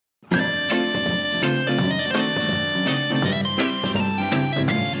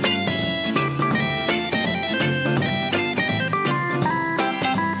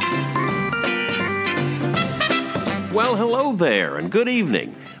Well, hello there, and good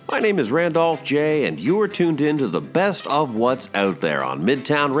evening. My name is Randolph J, and you are tuned in to the best of what's out there on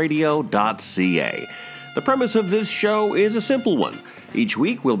midtownradio.ca. The premise of this show is a simple one. Each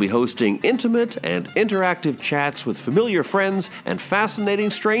week, we'll be hosting intimate and interactive chats with familiar friends and fascinating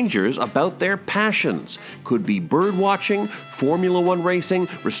strangers about their passions. Could be bird watching, Formula One racing,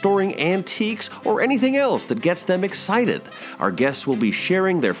 restoring antiques, or anything else that gets them excited. Our guests will be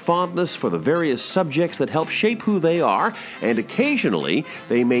sharing their fondness for the various subjects that help shape who they are, and occasionally,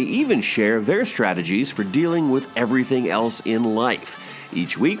 they may even share their strategies for dealing with everything else in life.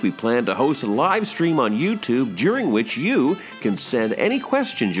 Each week, we plan to host a live stream on YouTube during which you can send any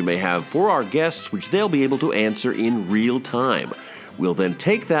questions you may have for our guests, which they'll be able to answer in real time. We'll then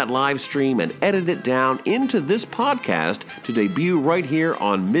take that live stream and edit it down into this podcast to debut right here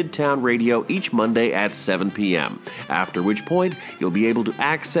on Midtown Radio each Monday at 7 p.m., after which point you'll be able to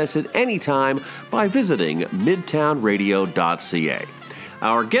access it anytime by visiting midtownradio.ca.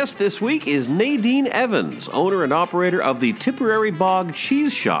 Our guest this week is Nadine Evans, owner and operator of the Tipperary Bog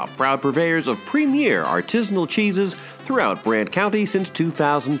Cheese Shop, proud purveyors of premier artisanal cheeses throughout Brant County since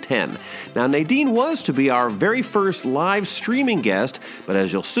 2010. Now, Nadine was to be our very first live streaming guest, but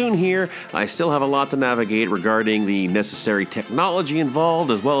as you'll soon hear, I still have a lot to navigate regarding the necessary technology involved,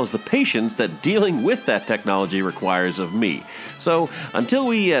 as well as the patience that dealing with that technology requires of me. So, until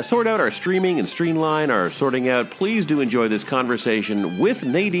we sort out our streaming and streamline our sorting out, please do enjoy this conversation with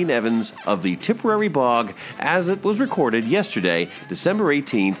Nadine Evans of the Tipperary Bog as it was recorded yesterday, December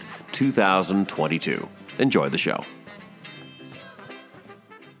 18th, 2022. Enjoy the show.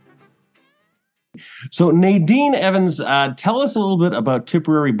 So, Nadine Evans, tell us a little bit about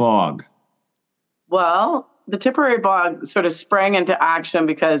Tipperary Bog. Well, the Tipperary Bog sort of sprang into action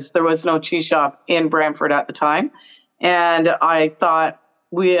because there was no cheese shop in Brantford at the time. And I thought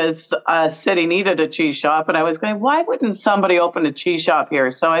we as a city needed a cheese shop. And I was going, why wouldn't somebody open a cheese shop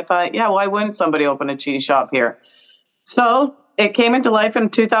here? So I thought, yeah, why wouldn't somebody open a cheese shop here? So it came into life in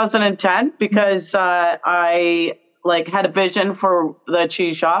 2010 because I had a vision for the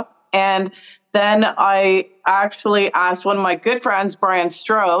cheese shop. And then I actually asked one of my good friends, Brian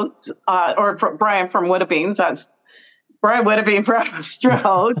Brian from Whittebeans. That's Brian Whittebean from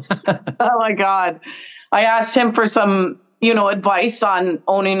Strode's. Oh my God. I asked him for some, advice on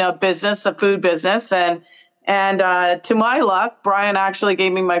owning a business, a food business. And to my luck, Brian actually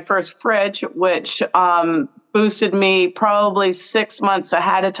gave me my first fridge, which boosted me probably 6 months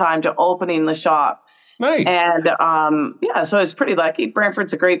ahead of time to opening the shop. Nice. And so I was pretty lucky.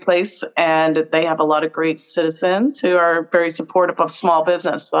 Brantford's a great place, and they have a lot of great citizens who are very supportive of small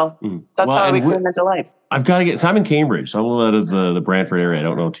business. So that's how we came into life. I've got to get. So I'm in Cambridge, so I'm a little out of the Brantford area. I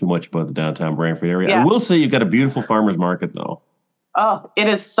don't know too much about the downtown Brantford area. Yeah. I will say you've got a beautiful farmers market, though. Oh, it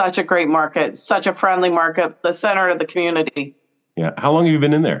is such a great market, such a friendly market, the center of the community. Yeah. How long have you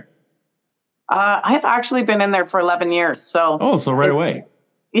been in there? I have actually been in there for 11 years. So right away.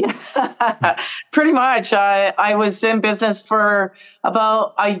 Yeah, pretty much. I was in business for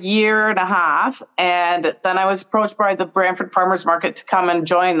about a year and a half, and then I was approached by the Brantford Farmers Market to come and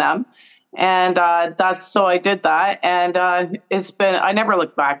join them. And so I did that, and I never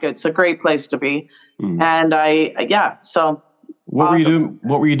looked back. It's a great place to be. And so. What awesome. Were you doing?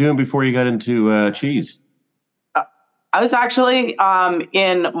 What were you doing before you got into cheese? I was actually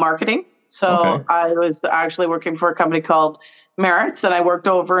in marketing. So okay. I was actually working for a company called Merritt's, and I worked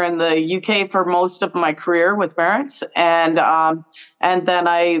over in the UK for most of my career with Merritt's, and then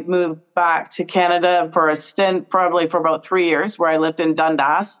I moved back to Canada for a stint, probably for about 3 years, where I lived in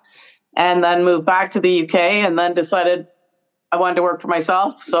Dundas, and then moved back to the UK, and then decided I wanted to work for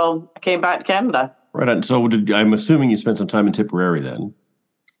myself, so I came back to Canada. Right on. So I'm assuming you spent some time in Tipperary then.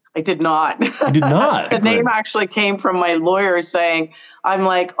 I did not. You did not? The name actually came from my lawyer saying, I'm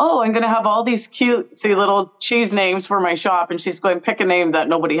like, I'm going to have all these cutesy little cheese names for my shop. And she's going, pick a name that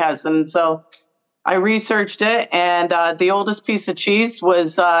nobody has. And so I researched it. And the oldest piece of cheese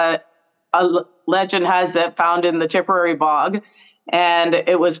was, a legend has it, found in the Tipperary Bog. And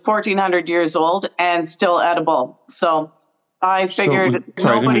it was 1,400 years old and still edible. So I figured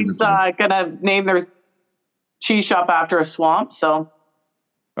nobody's going to name their cheese shop after a swamp. So.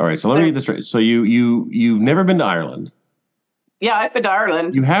 All right, so let me get this straight. So you've never been to Ireland? Yeah, I've been to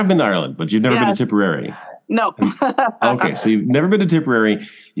Ireland. You have been to Ireland, but you've never been to Tipperary. No. Okay, so you've never been to Tipperary.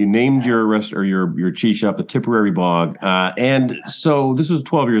 You named your your cheese shop the Tipperary Bog, and so this was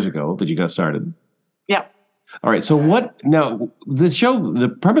 12 years ago that you got started. Yeah. All right. So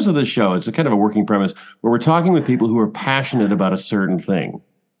the premise of this show, it's a kind of a working premise where we're talking with people who are passionate about a certain thing.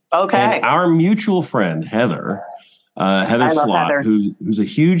 Okay. And our mutual friend Heather Heather I love Slott, Heather. who's a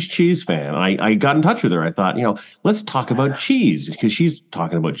huge cheese fan. I got in touch with her. I thought, let's talk about cheese because she's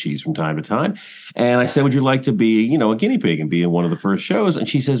talking about cheese from time to time. And I said, would you like to be, a guinea pig and be in one of the first shows? And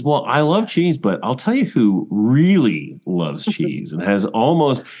she says, well, I love cheese, but I'll tell you who really loves cheese and has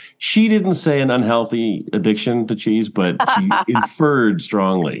almost, she didn't say an unhealthy addiction to cheese, but she inferred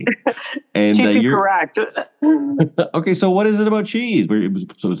strongly. And She'd be correct. okay, so what is it about cheese?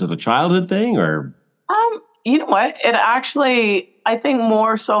 So is it a childhood thing or? You know what? It actually, I think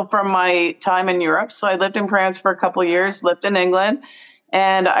more so from my time in Europe. So I lived in France for a couple of years, lived in England,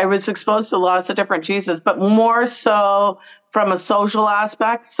 and I was exposed to lots of different cheeses, but more so from a social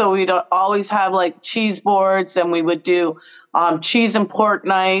aspect. So we'd always have like cheese boards, and we would do cheese and pork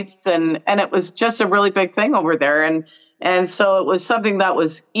nights, and it was just a really big thing over there. And so it was something that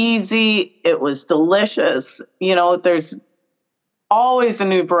was easy. It was delicious. There's always a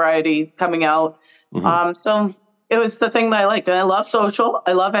new variety coming out. Mm-hmm. So it was the thing that I liked. And I love social.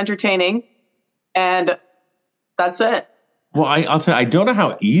 I love entertaining. And that's it. Well, I'll tell you, I don't know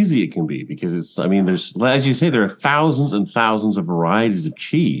how easy it can be because there's, as you say, there are thousands and thousands of varieties of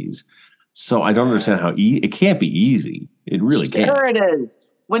cheese. So I don't understand how it can't be easy. It really can't. Sure it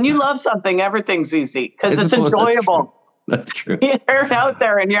is. When you love something, everything's easy because it's enjoyable. That's true. You're out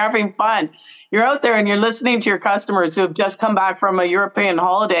there and you're having fun. You're out there and you're listening to your customers who have just come back from a European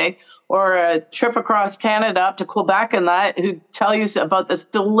holiday or a trip across Canada up to Quebec and that, who tell you about this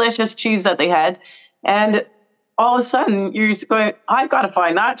delicious cheese that they had. And all of a sudden you're just going, I've got to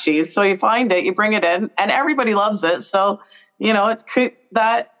find that cheese. So you find it, you bring it in, and everybody loves it. So,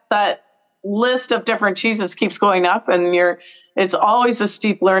 that list of different cheeses keeps going up, and it's always a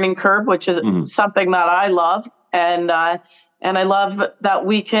steep learning curve, which is something that I love. And I love that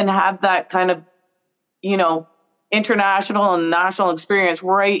we can have that kind of, international and national experience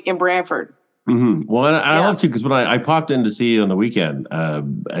right in Brantford. Mm-hmm. Well, and I love to, because when I popped in to see you on the weekend,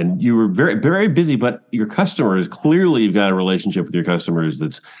 and you were very, very busy, but your customers, clearly you've got a relationship with your customers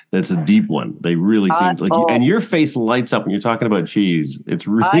that's a deep one. They really seem like you, and your face lights up when you're talking about cheese. It's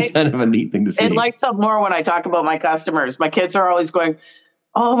really kind of a neat thing to see. It lights up more when I talk about my customers. My kids are always going,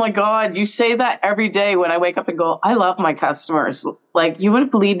 oh my God, you say that every day when I wake up and go, I love my customers. Like, you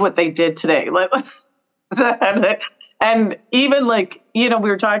wouldn't believe what they did today. And even we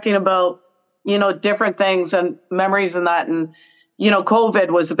were talking about, different things and memories and that. And,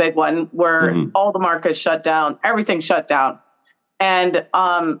 COVID was a big one where all the markets shut down, everything shut down. And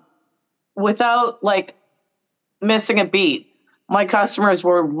without missing a beat, my customers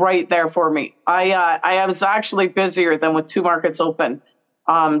were right there for me. I was actually busier than with two markets open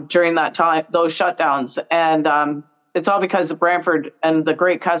during that time, those shutdowns. And it's all because of Brantford and the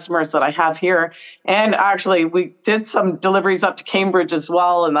great customers that I have here. And actually, we did some deliveries up to Cambridge as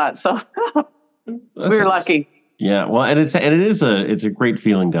well, and that. So we were lucky. Yeah, well, and it's a great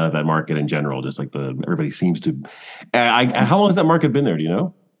feeling down at that market in general. Just like everybody seems to. How long has that market been there? Do you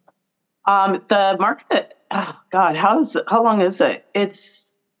know? The market. Oh God, how long is it? I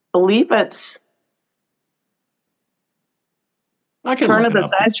believe it's turn of the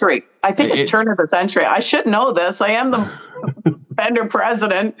century. I think it's turn of the century. I should know this. I am the vendor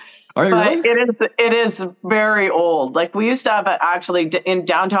president. Are you really? It is very old. Like, we used to have it actually in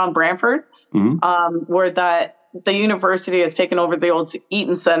downtown Brantford, where the university has taken over the old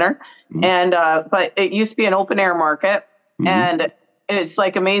Eaton Center, and but it used to be an open air market, and it's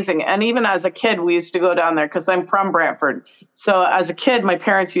amazing. And even as a kid, we used to go down there because I'm from Brantford. So as a kid, my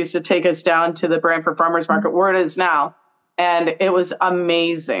parents used to take us down to the Brantford Farmers Market, where it is now. And it was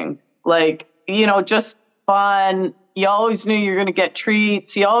amazing. Just fun. You always knew you were going to get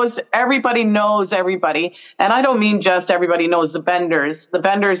treats. Everybody knows everybody. And I don't mean just everybody knows the vendors. The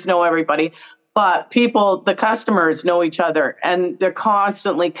vendors know everybody. But the customers know each other. And they're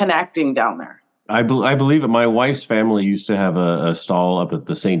constantly connecting down there. I believe it. My wife's family used to have a stall up at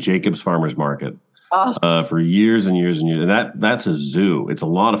the St. Jacobs Farmers Market. For years and years and years, and that's a zoo. It's a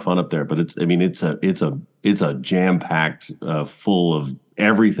lot of fun up there, but it's a jam-packed, full of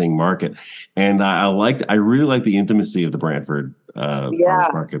everything market, and I really like the intimacy of the Brantford Farmers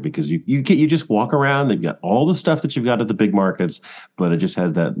Market, because you just walk around. They've got all the stuff that you've got at the big markets, but it just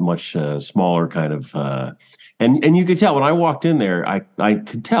has that much smaller kind of. And you could tell when I walked in there, I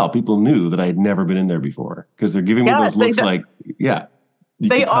could tell people knew that I had never been in there before, because they're giving me those looks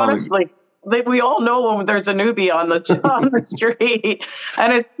They honestly. We all know when there's a newbie on the street,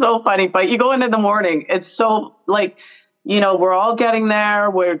 and it's so funny. But you go in the morning, it's so we're all getting there.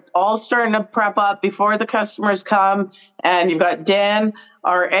 We're all starting to prep up before the customers come, and you've got Dan,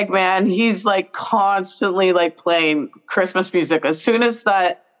 our egg man. He's constantly playing Christmas music. As soon as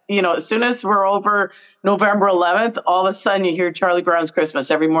we're over November 11th, all of a sudden you hear Charlie Brown's Christmas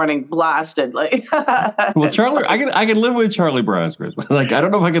every morning blasted. Like, Well, Charlie, I can live with Charlie Brown's Christmas. Like, I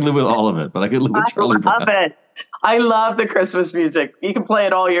don't know if I can live with all of it, but I can live with Charlie Brown. I love it. I love the Christmas music. You can play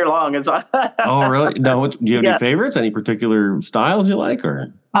it all year long. Oh, really? No, do you have any favorites? Any particular styles you like,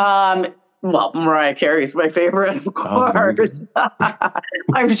 or? Well, Mariah Carey's my favorite, of course.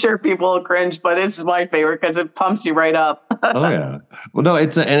 I'm sure people will cringe, but it's my favorite because it pumps you right up. Oh, yeah. Well, no,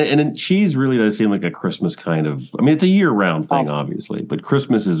 it's and cheese really does seem like a Christmas kind of, I mean, it's a year-round thing, obviously, but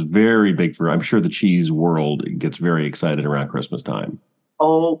Christmas is very big I'm sure the cheese world gets very excited around Christmas time.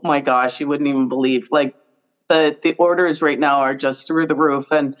 Oh, my gosh. You wouldn't even believe. Like, the orders right now are just through the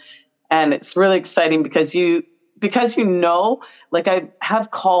roof. And it's really exciting because like I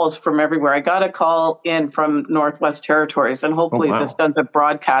have calls from everywhere. I got a call in from Northwest Territories, and hopefully this doesn't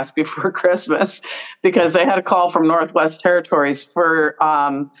broadcast before Christmas, because I had a call from Northwest Territories for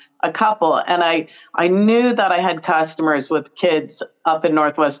a couple. And I knew that I had customers with kids up in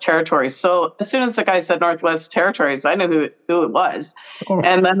Northwest Territories. So as soon as the guy said Northwest Territories, I knew who it was. Oh.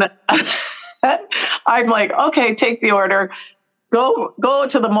 And then I'm like, okay, take the order. Go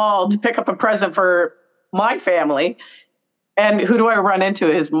to the mall to pick up a present for my family. And who do I run into?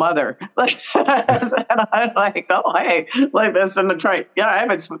 His mother. And I'm like, oh, hey, like this in the try. Yeah, I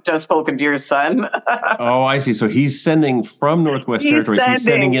haven't just spoken to your son. Oh, I see. So he's sending from Northwest Territories. He's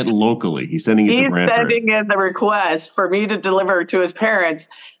sending it locally. He's sending it to Brantford. He's sending in the request for me to deliver to his parents.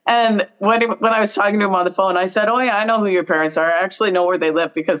 And when I was talking to him on the phone, I said, oh, yeah, I know who your parents are. I actually know where they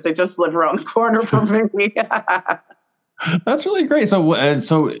live because they just live around the corner from me. That's really great.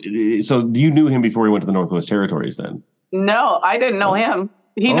 So you knew him before he went to the Northwest Territories then? No, I didn't know him.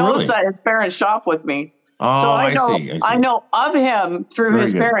 He knows that his parents shop with me. Oh, so I see. I know of him through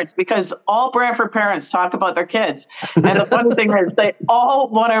his parents, because all Brantford parents talk about their kids. And the funny thing is they all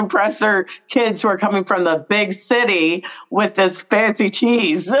want to impress their kids who are coming from the big city with this fancy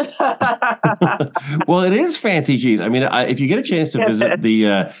cheese. Well, it is fancy cheese. I mean, if you get a chance to visit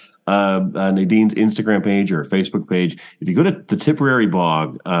the Nadine's Instagram page or Facebook page, if you go to the Tipperary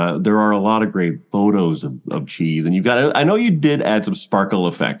Bog, there are a lot of great photos of cheese, and I know you did add some sparkle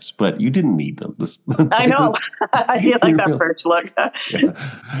effects, but you didn't need them. I know. You like that first look.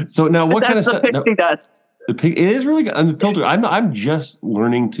 Yeah. So now, what kind of stuff? Pixie dust. It is really good. I'm just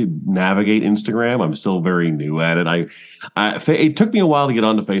learning to navigate Instagram. I'm still very new at it. It took me a while to get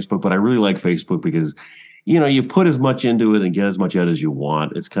onto Facebook, but I really like Facebook because, you put as much into it and get as much out as you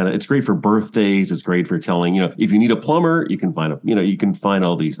want. It's great for birthdays. It's great for telling, if you need a plumber, you can find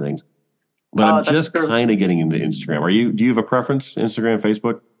all these things. But I'm just kind of getting into Instagram. Do you have a preference, Instagram,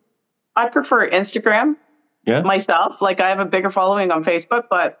 Facebook? I prefer Instagram myself. Like, I have a bigger following on Facebook,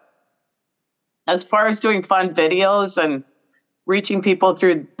 but as far as doing fun videos and reaching people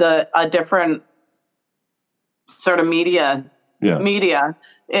through a different sort of media,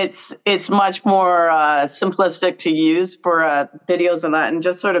 it's much more simplistic to use for videos and that, and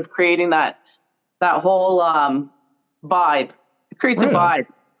just sort of creating that whole vibe. It creates a vibe.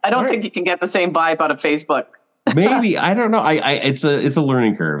 I don't think you can get the same vibe out of Facebook. Maybe, I don't know. It's a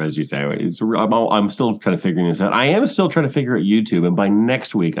learning curve, as you say. I'm still trying to figure this out. I am still trying to figure out YouTube, and by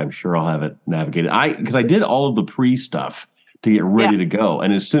next week, I'm sure I'll have it navigated. Because I did all of the pre-stuff to get ready to go,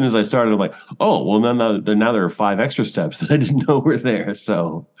 and as soon as I started, I'm like, oh, well, now there are 5 extra steps that I didn't know were there.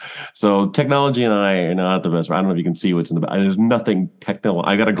 So technology and I are not the best. I don't know if you can see what's in the back. There's nothing technical.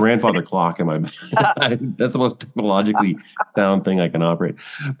 I got a grandfather clock in my bed. That's the most technologically sound thing I can operate.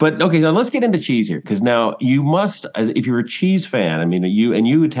 But okay, now let's get into cheese here, because now you must, if you're a cheese fan, I mean,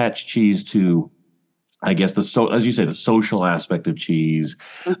 you attach cheese to, I guess, as you say, the social aspect of cheese.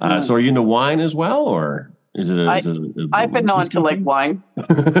 Mm-hmm. So are you into wine as well, or? I've been known to like wine.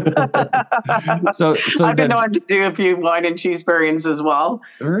 so I've been known to do a few wine and cheese pairings as well.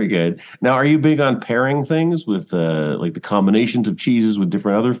 Very good. Now, are you big on pairing things with like the combinations of cheeses with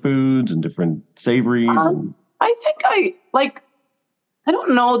different other foods and different savories? I think I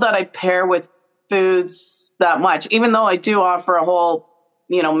don't know that I pair with foods that much, even though I do offer a whole,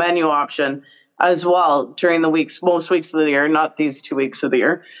 menu option as well during the most weeks of the year, not these 2 weeks of the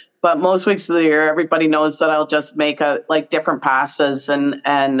year. But most weeks of the year, everybody knows that I'll just make different pastas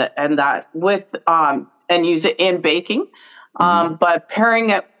and that with and use it in baking. But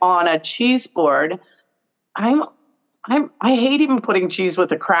pairing it on a cheese board, I hate even putting cheese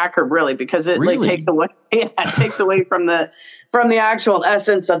with a cracker, really, because it takes away from the actual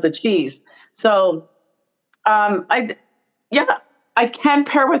essence of the cheese. So I can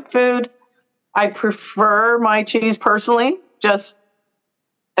pair with food. I prefer my cheese personally.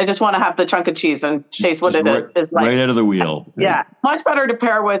 I just want to have the chunk of cheese and taste what it is like. Right out of the wheel. Yeah. Much better to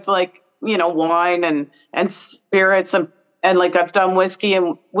pair with wine and spirits and like I've done whiskey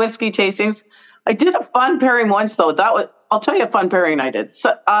and whiskey tastings. I did a fun pairing once though. I'll tell you a fun pairing I did.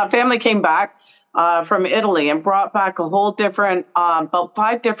 So, family came back from Italy and brought back a whole different, about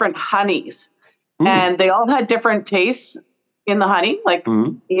 5 different honeys. And they all had different tastes in the honey,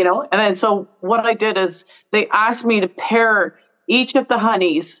 and then so what I did is they asked me to pair each of the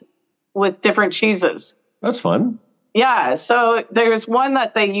honeys with different cheeses. That's fun. Yeah. So there's one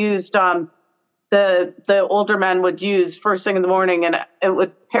that they used, the older men would use first thing in the morning, and it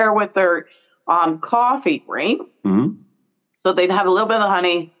would pair with their coffee, right? Mm-hmm. So they'd have a little bit of the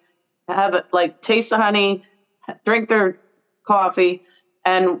honey, have it like taste the honey, drink their coffee.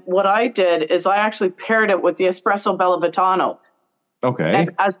 And what I did is I actually paired it with the espresso Bellavitano. Okay.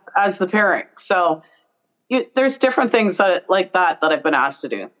 As the pairing. So there's different things like that I've been asked to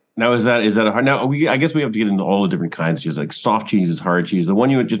do. Now, is that a hard? Now, I guess we have to get into all the different kinds of cheese, like soft cheeses, hard cheese. The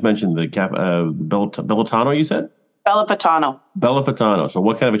one you had just mentioned, the Bellatano, you said? Bellavitano. So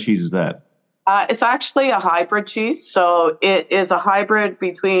what kind of a cheese is that? It's actually a hybrid cheese. So it is a hybrid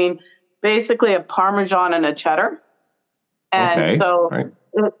between basically a Parmesan and a cheddar. And so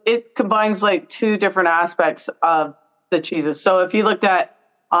it combines like 2 different aspects of the cheeses. So if you looked at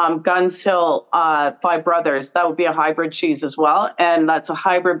Guns Hill Five Brothers, that would be a hybrid cheese as well. And that's a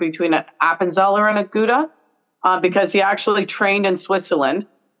hybrid between an Appenzeller and a Gouda because he actually trained in Switzerland,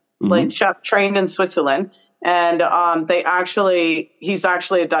 like chef trained in Switzerland. And he's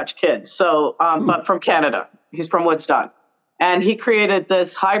actually a Dutch kid. So, but from Canada, he's from Woodstock. And he created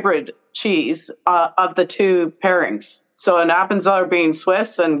this hybrid cheese of the 2 pairings. So an Appenzeller being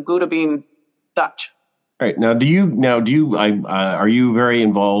Swiss and Gouda being Dutch. All right. Now, are you very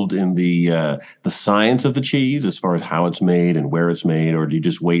involved in the science of the cheese as far as how it's made and where it's made, or do you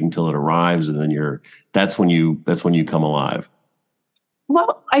just wait until it arrives and then that's when you come alive?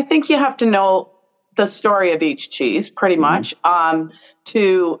 Well, I think you have to know the story of each cheese pretty much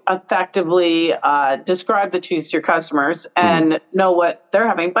to effectively describe the cheese to your customers and know what they're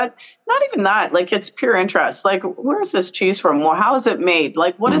having. But not even that, like it's pure interest. Like, where's this cheese from? Well, how is it made?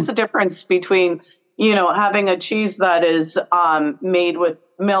 Like, what is the difference between, having a cheese that is made with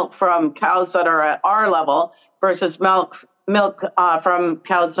milk from cows that are at our level versus milk from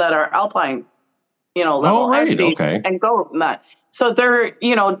cows that are alpine, level. Oh, right. Okay. And goat and that. So they're,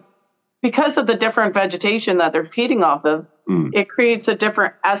 because of the different vegetation that they're feeding off of, it creates a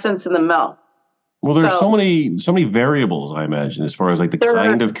different essence in the milk. Well, there's so many variables, I imagine, as far as like the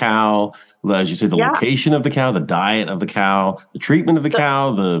kind of cow, as you say, the location of the cow, the diet of the cow, the treatment of the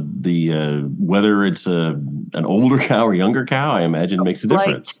cow, the whether it's an older cow or younger cow, I imagine makes a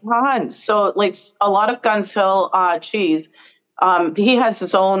difference. Like, so like a lot of Guns Hill cheese, he has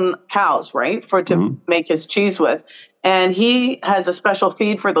his own cows, right, to make his cheese with. And he has a special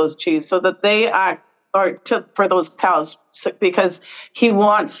feed for those cheese so that they for those cows because he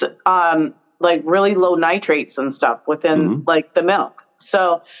wants like really low nitrates and stuff within like the milk.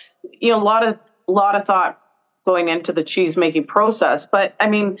 So, a lot of thought going into the cheese making process. But I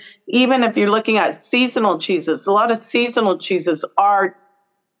mean, even if you're looking at seasonal cheeses, a lot of seasonal cheeses are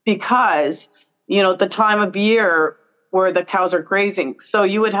because, the time of year where the cows are grazing. So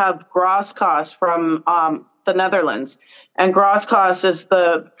you would have Graaskos from the Netherlands. And Graaskos is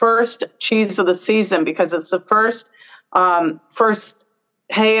the first cheese of the season because it's the first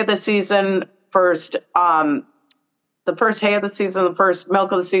hay of the season, the first hay of the season, the first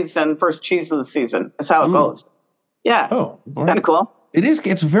milk of the season, first cheese of the season. That's how it goes. Yeah. Oh, it's kind of cool. It is.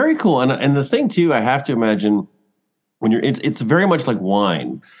 It's very cool. And the thing too, I have to imagine when it's very much like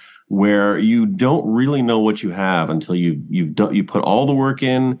wine, where you don't really know what you have until you put all the work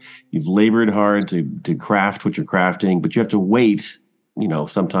in, you've labored hard to craft what you're crafting, but you have to wait,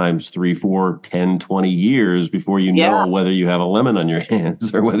 sometimes 3, 4, 10, 20 years before you know whether you have a lemon on your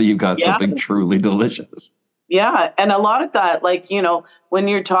hands or whether you've got something truly delicious. Yeah. And a lot of that, like, when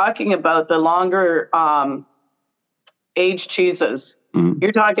you're talking about the longer aged cheeses,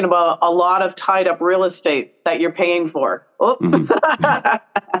 you're talking about a lot of tied up real estate that you're paying for. Oh.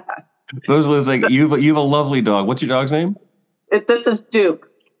 Those are like you have a lovely dog. What's your dog's name? This is Duke.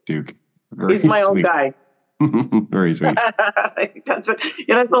 Duke. He's my own guy. Very sweet. He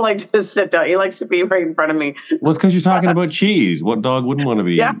doesn't like to just sit down. He likes to be right in front of me. Well, it's because you're talking about cheese. What dog wouldn't want to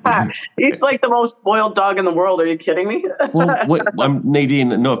be? Yeah, he's like the most spoiled dog in the world. Are you kidding me? Well, Nadine,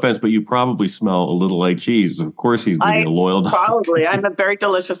 no offense, but you probably smell a little like cheese. Of course, he's going to be a loyal dog. Probably. I'm a very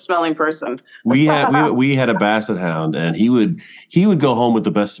delicious smelling person. we had a Basset Hound, and he would go home with the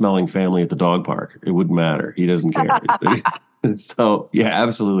best smelling family at the dog park. It wouldn't matter. He doesn't care. So yeah,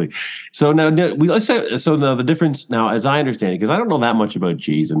 absolutely. So now let's say so now the difference now, as I understand it, because I don't know that much about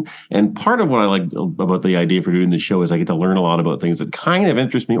cheese, and part of what I like about the idea for doing this show is I get to learn a lot about things that kind of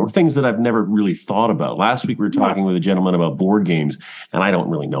interest me or things that I've never really thought about. Last week we were talking with a gentleman about board games, and I don't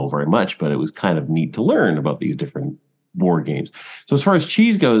really know very much, but it was kind of neat to learn about these different board games. So as far as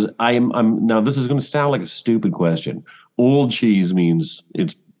cheese goes, I'm now this is going to sound like a stupid question. Old cheese means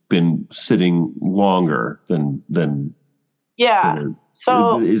it's been sitting longer than Yeah.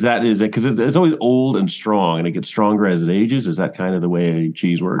 So is that because it's always old and strong and it gets stronger as it ages? Is that kind of the way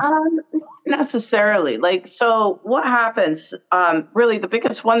cheese works? not necessarily. Like, so what happens? Really,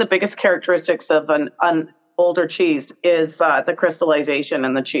 one of the biggest characteristics of an older cheese is the crystallization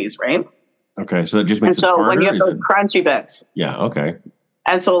in the cheese, right? Okay, so that just makes And it so harder. when you have those crunchy bits, yeah, okay.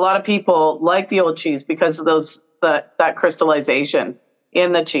 and so a lot of people like the old cheese because of that crystallization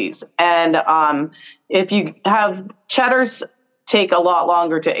in the cheese. And if you have cheddars take a lot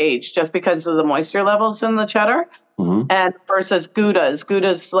longer to age just because of the moisture levels in the cheddar. Mm-hmm. And versus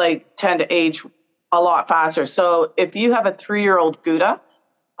Goudas like tend to age a lot faster. So if you have a 3-year-old Gouda,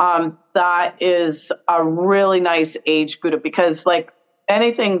 that is a really nice aged Gouda because like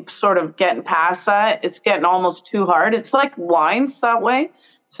anything sort of getting past that, it's getting almost too hard. It's like wines that way.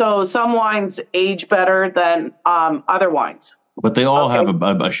 So some wines age better than other wines. But they all have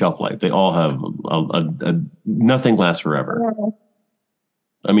a shelf life. They all have nothing lasts forever.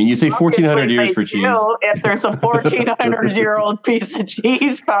 I mean, you say 1,400 years for cheese. If there's a 1,400-year-old piece of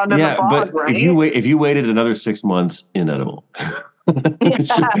cheese found in the bog, but right? if you waited another 6 months, inedible. It's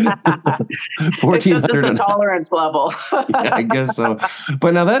just a tolerance level. Yeah, I guess so.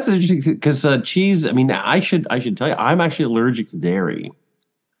 But now that's interesting because cheese. I mean, I should tell you, I'm actually allergic to dairy.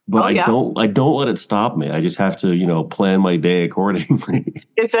 But I don't let it stop me. I just have to, plan my day accordingly.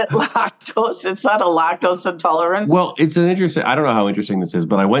 Is it lactose? It's not a lactose intolerance? Well, I don't know how interesting this is,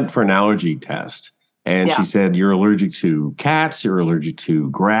 but I went for an allergy test and she said, you're allergic to cats, you're allergic to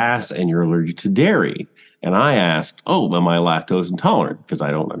grass, and you're allergic to dairy. And I asked, am I lactose intolerant? Because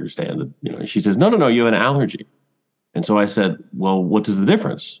I don't understand it. She says, no, you have an allergy. And so I said, well, what is the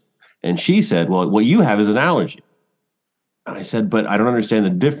difference? And she said, well, what you have is an allergy. And I said, but I don't understand the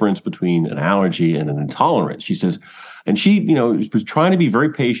difference between an allergy and an intolerance. She says, and she, was trying to be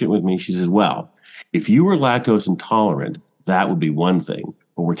very patient with me. She says, well, if you were lactose intolerant, that would be one thing.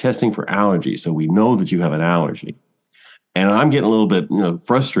 But we're testing for allergy, so we know that you have an allergy. And I'm getting a little bit,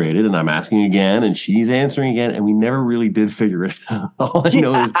 frustrated, and I'm asking again, and she's answering again, and we never really did figure it out. All I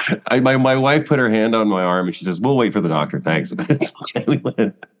know is my wife put her hand on my arm, and she says, we'll wait for the doctor. Thanks. We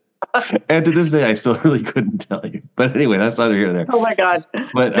went. And to this day, I still really couldn't tell you. But anyway, that's neither here nor there. Oh my God!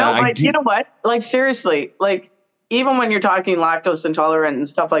 But you know what? Like seriously, like even when you're talking lactose intolerant and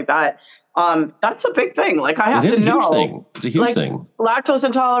stuff like that, that's a big thing. Like I have to know. It's a huge thing. Lactose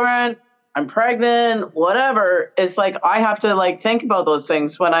intolerant. I'm pregnant. Whatever. It's like I have to think about those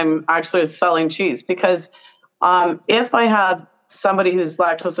things when I'm actually selling cheese because if I have somebody who's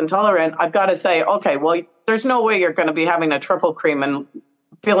lactose intolerant, I've got to say, okay, well, there's no way you're going to be having a triple cream and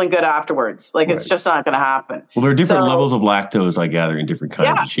feeling good afterwards. It's just not going to happen. Well, there are different levels of lactose, I gather, in different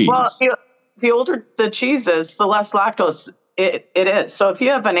kinds of cheese. Well, the older the cheese is, the less lactose it is. So if you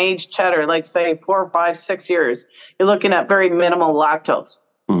have an aged cheddar, like say 4, 5, 6 years, you're looking at very minimal lactose.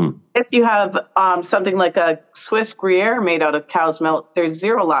 Mm-hmm. If you have something like a Swiss Gruyere made out of cow's milk, there's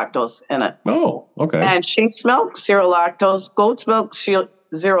 0 lactose in it. Oh, okay. And sheep's milk, 0 lactose. Goat's milk, 0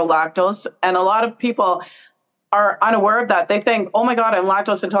 lactose. And a lot of people are unaware of that. They think, oh my God, I'm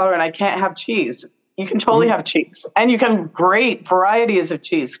lactose intolerant. I can't have cheese. You can totally have cheese. And you can great varieties of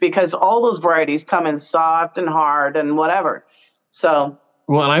cheese because all those varieties come in soft and hard and whatever. So.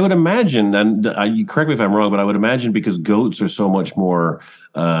 Well, and I would imagine, and you correct me if I'm wrong, but I would imagine because goats are so much more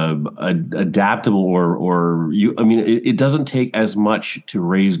adaptable it doesn't take as much to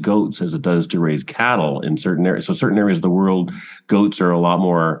raise goats as it does to raise cattle in certain areas. So certain areas of the world, goats are a lot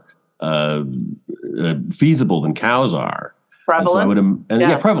more feasible than cows are. Prevalent.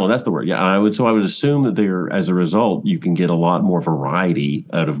 Prevalent. That's the word. Yeah, I would assume that as a result, you can get a lot more variety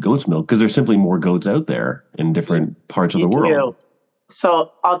out of goat's milk because there's simply more goats out there in different parts of the world.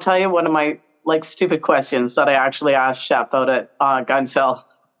 So I'll tell you one of my stupid questions that I actually asked Shep out at Guns Hill.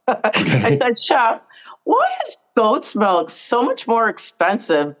 Okay. I said, Shep, why is goat's milk so much more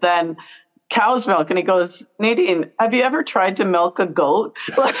expensive than cow's milk? And he goes, Nadine, have you ever tried to milk a goat?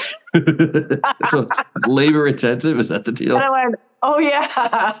 So labor intensive, is that the deal? And I went, oh yeah,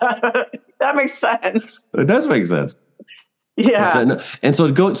 that makes sense. It does make sense. Yeah. And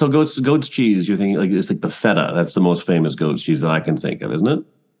so goat's cheese, you're thinking it's like the feta. That's the most famous goat's cheese that I can think of, isn't it?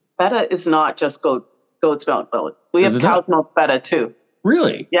 Feta is not just goat goat's milk feta. We have cow's milk feta too.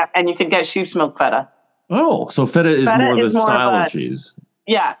 Really? Yeah, and you can get sheep's milk feta. Oh, so feta is more the style of cheese.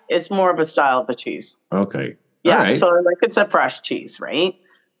 Yeah, it's more of a style of a cheese. Okay. Yeah, all right. So like it's a fresh cheese, right?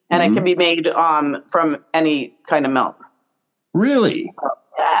 And it can be made from any kind of milk. Really?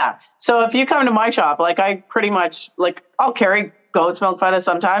 Yeah. So if you come to my shop, like I pretty much I'll carry goat's milk feta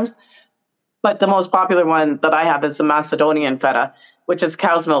sometimes, but the most popular one that I have is the Macedonian feta, which is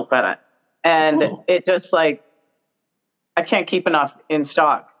cow's milk feta, and it just I can't keep enough in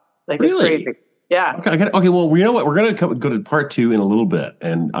stock. Like it's crazy. Yeah. Okay. Well, you know what? We're going to go to part 2 in a little bit,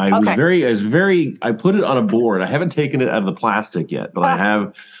 and I put it on a board. I haven't taken it out of the plastic yet, but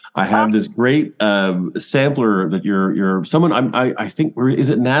I have this great sampler that you're someone. I think is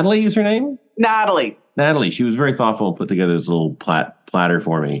it Natalie? Is her name? Natalie. She was very thoughtful and put together this little platter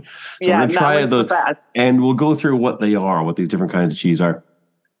for me. So we're gonna try those, and we'll go through what they are, what these different kinds of cheese are,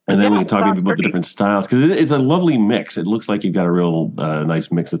 and then we can talk about the different styles because it's a lovely mix. It looks like you've got a real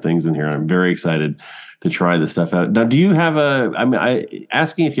nice mix of things in here. I'm very excited to try this stuff out. Now, do you have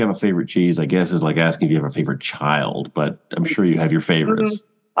asking if you have a favorite cheese? I guess is like asking if you have a favorite child, but I'm sure you have your favorites.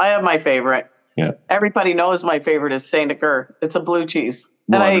 Mm-hmm. I have my favorite. Yeah. Everybody knows my favorite is Saint Agur. It's a blue cheese.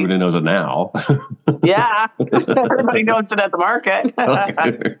 Well, everybody knows it now. Yeah. Everybody knows it at the market.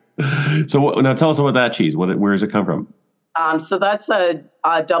 Okay. So now tell us about that cheese. Where does it come from? So that's a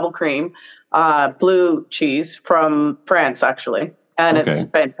double cream blue cheese from France, actually. And it's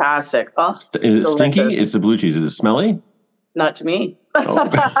fantastic. Oh, is it stinky? It's the blue cheese. Is it smelly? Not to me.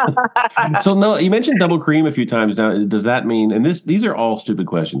 So no, you mentioned double cream a few times now. Does that mean, and these are all stupid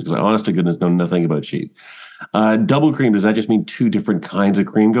questions because I honest to goodness know nothing about cheese. Double cream, does that just mean 2 different kinds of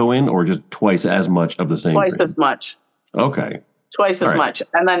cream go in or just twice as much of the same Twice cream? as much. Okay. Twice as much.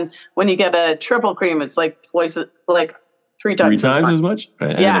 And then when you get a triple cream, it's like twice, like 3 times. 3 times as much?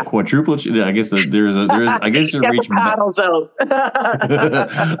 And a quadruple, I guess there's I guess you reach paddles out.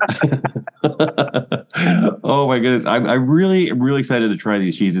 Oh my goodness. I'm really excited to try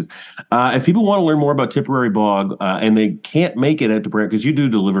these cheeses. If people want to learn more about Tipperary Bog and they can't make it out to Brantford, because you do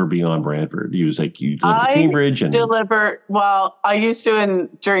deliver beyond Brantford. You deliver to Cambridge and I used to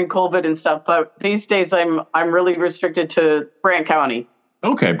during COVID and stuff, but these days I'm really restricted to Brant County.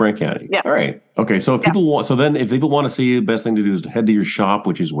 Okay, Brant County. Yeah. All right. Okay, so if people want to see you, the best thing to do is to head to your shop,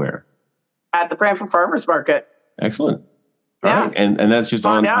 which is where? At the Brantford Farmers Market. Excellent. All right. And that's just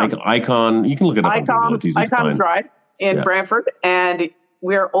on Icon. You can look it up on Google. It's easy to find. Drive in Brantford, and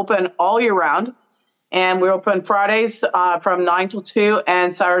we're open all year round. And we're open Fridays from 9 till 2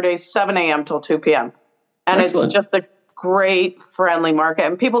 and Saturdays 7 a.m. till 2 p.m. And Excellent. It's just a great, friendly market.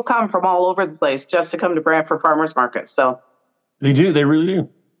 And people come from all over the place just to come to Brantford Farmers Market. So they do. They really do.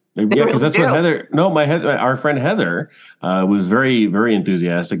 Because that's what our friend Heather was very, very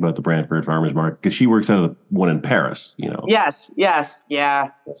enthusiastic about the Brantford Farmers Market because she works out of the one in Paris, Yes, yeah.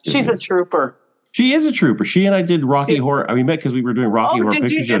 She's a trooper. She is a trooper. She and I did Rocky Horror. We met because we were doing Rocky Horror Picture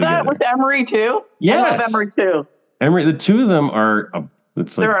Show together. Did you do that with Emery too? Yes. I love Emery too. Emery, the two of them are...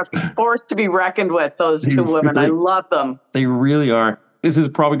 They're a force to be reckoned with, those two women. I love them. They really are. This is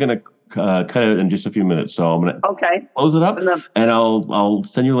probably going to cut out in just a few minutes, so I'm going to close it up, and I'll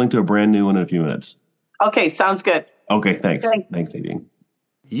send you a link to a brand new one in a few minutes. Okay, sounds good. Okay, thanks. Thanks, Nadine.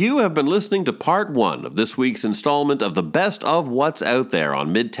 You have been listening to part 1 of this week's installment of the Best of What's Out There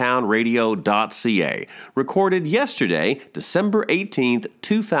on midtownradio.ca, recorded yesterday, December 18th,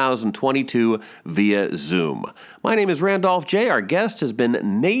 2022, via Zoom. My name is Randolph J. Our guest has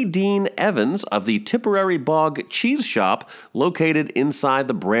been Nadine Evans of the Tipperary Bog Cheese Shop, located inside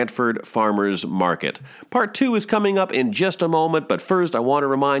the Brantford Farmers Market. Part 2 is coming up in just a moment, but first I want to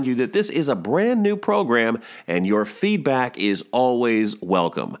remind you that this is a brand new program and your feedback is always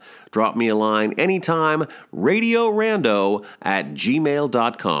welcome. Drop me a line anytime,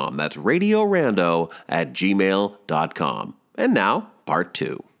 radiorando@gmail.com. That's radiorando@gmail.com. And now, part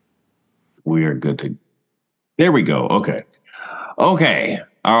 2. We are good to... There we go. Okay.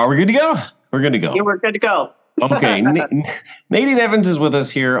 Are we good to go? We're good to go. Yeah, we're good to go. Okay. Nadine Evans is with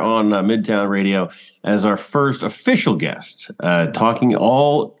us here on Midtown Radio as our first official guest, talking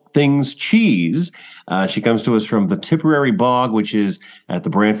all things cheese. She comes to us from the Tipperary Bog, which is at the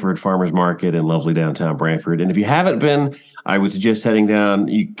Brantford Farmers Market in lovely downtown Brantford. And if you haven't been, I would suggest heading down.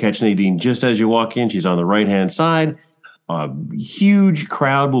 You catch Nadine just as you walk in. She's on the right-hand side. A huge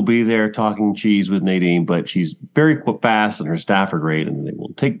crowd will be there talking cheese with Nadine, but she's very fast and her staff are great and they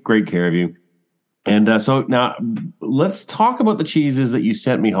will take great care of you. And so now let's talk about the cheeses that you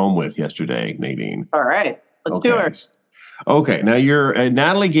sent me home with yesterday, Nadine. All right, let's do it. Okay, now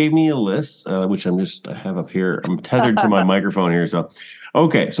Natalie gave me a list, which I have up here. I'm tethered to my microphone here, so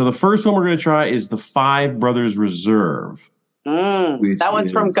Okay, so the first one we're going to try is the Five Brothers Reserve. That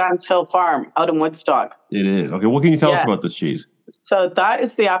one's from Guns Hill Farm out in Woodstock. It is. Okay, what can you tell us about this cheese? So that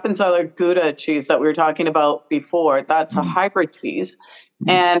is the Appenzeller Gouda cheese that we were talking about before. That's a hybrid cheese.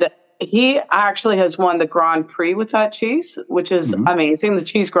 And he actually has won the Grand Prix with that cheese, which is amazing. The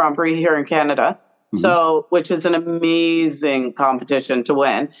Cheese Grand Prix here in Canada. So, which is an amazing competition to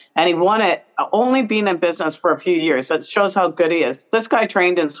win. And he won it only being in business for a few years. That shows how good he is. This guy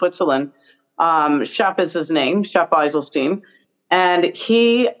trained in Switzerland. Chef is his name, Chef Eiselstein. And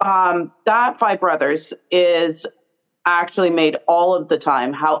he, that Five Brothers is actually made all of the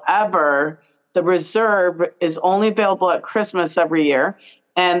time. However, the reserve is only available at Christmas every year.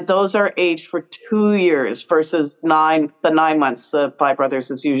 And those are aged for 2 years versus the 9 months the Five Brothers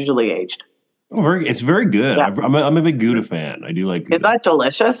is usually aged. Oh, it's very good. Yeah. I'm a big Gouda fan. I do like Gouda. Is that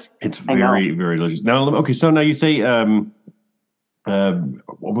delicious? It's very, very delicious. Now, okay, so now you say, what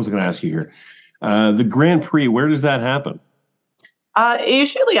was I going to ask you here? The Grand Prix, where does that happen? It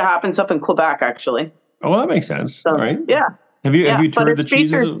usually happens up in Quebec, actually. Oh, well, that makes sense. So, all right. Yeah. Have you toured the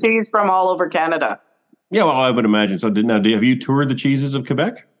cheeses? It features cheese from all over Canada. Yeah, well, I would imagine. So, have you toured the cheeses of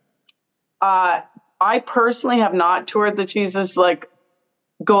Quebec? I personally have not toured the cheeses, like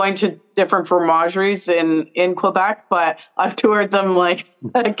going to different fromageries in Quebec, but I've toured them, like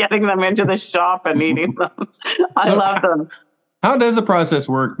getting them into the shop and eating them. I love them. How does the process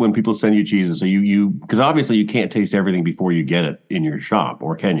work when people send you cheeses? So because obviously you can't taste everything before you get it in your shop,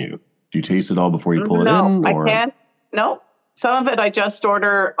 or can you? Do you taste it all before you pull it in? No, I can't. No. Some of it I just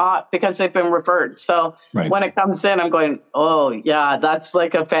order because they've been referred. So when it comes in, I'm going, oh, yeah, that's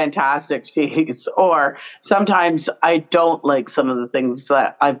like a fantastic cheese. Or sometimes I don't like some of the things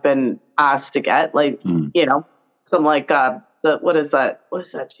that I've been asked to get, like, some like, what is that? What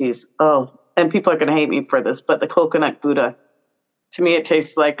is that cheese? Oh, and people are going to hate me for this, but the coconut Gouda. To me, it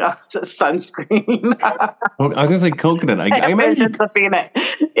tastes like sunscreen. I was going to say coconut. I imagine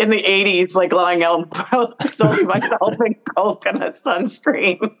in the 80s, like lying out sold myself in coconut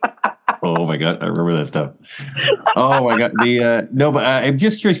sunscreen. Oh my God, I remember that stuff. Oh my God, but I'm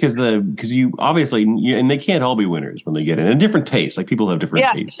just curious because you obviously and they can't all be winners when they get in. And different tastes, like people have different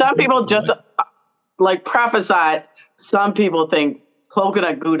tastes. Some people just like preface that. Some people think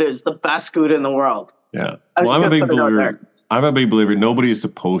coconut Gouda is the best Gouda in the world. Yeah, well, I'm a big believer. I'm a big believer. Nobody is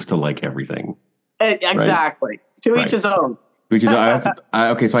supposed to like everything. Exactly. Right? To each his own.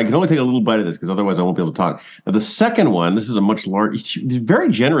 Okay, so I can only take a little bite of this because otherwise I won't be able to talk. Now, the second one, this is a much larger, very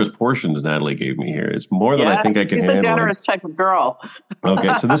generous portions Natalie gave me here. It's more than I think I can handle. She's a generous type of girl.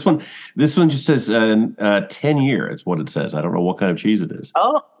 Okay, so this one just says 10 year. It's what it says. I don't know what kind of cheese it is.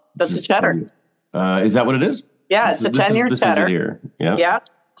 Oh, that's a cheddar. Is that what it is? Yeah, it's a 10-year cheddar. This is it here. Yeah. Yeah.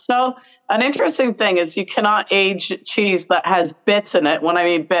 So an interesting thing is you cannot age cheese that has bits in it. When I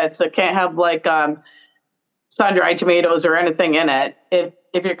mean bits, it can't have like sun-dried tomatoes or anything in it if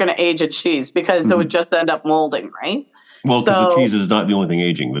you're going to age a cheese because it would just end up molding, right? Well, because the cheese is not the only thing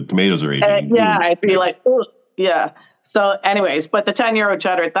aging. The tomatoes are aging. I'd be like, ooh, yeah. So anyways, but the 10-year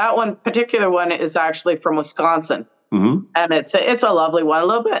cheddar, that one particular one is actually from Wisconsin. And it's a lovely one, a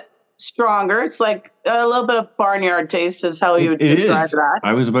little bit stronger. It's like a little bit of barnyard taste is how you would describe that.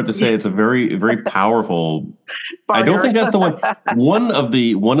 I was about to say it's a very, very powerful. I don't think that's the one. One of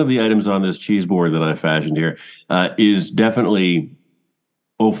the items on this cheese board that I fashioned here is definitely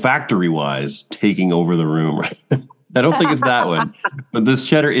olfactory wise taking over the room. I don't think it's that one, but this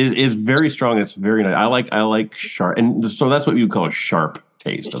cheddar is very strong. It's very nice. I like sharp, and so that's what you call a sharp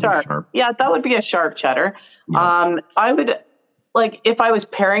taste. Sharp. Yeah, that would be a sharp cheddar. Yeah. I would. Like if I was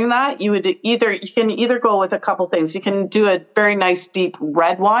pairing that, you can either go with a couple things. You can do a very nice deep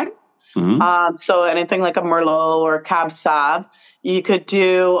red wine. So anything like a Merlot or a Cab Sauv. You could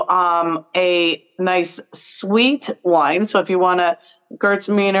do a nice sweet wine. So if you want to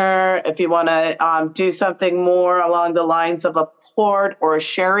Gewürztraminer, if you want to do something more along the lines of a port or a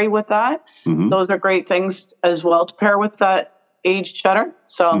sherry with that, those are great things as well to pair with that aged cheddar.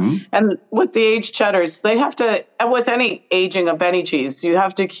 So, and with the aged cheddars, they have to, and with any aging of any cheese, you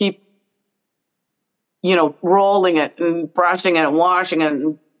have to keep, rolling it and brushing it and washing it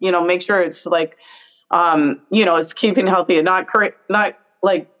and, make sure it's like, it's keeping healthy and not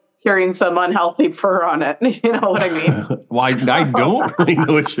like carrying some unhealthy fur on it. You know what I mean? Well, I don't really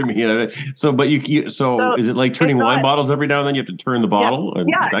know what you mean. So, but so is it like turning wine bottles every now and then? You have to turn the bottle?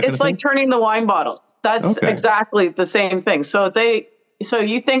 Yeah, it's like turning the wine bottle. That's exactly the same thing. So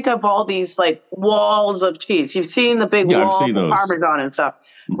you think of all these like walls of cheese. You've seen the big walls of Parmesan and stuff,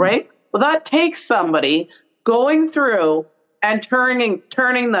 right? Well, that takes somebody going through and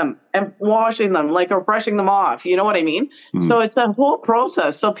turning them and washing them, like, or brushing them off. You know what I mean? Mm. So it's a whole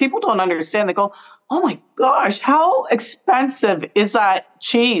process. So people don't understand. They go, oh my gosh, how expensive is that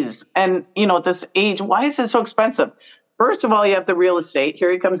cheese? And, at this age, why is it so expensive? First of all, you have the real estate.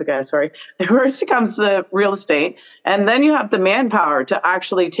 Here he comes again, sorry. First comes the real estate. And then you have the manpower to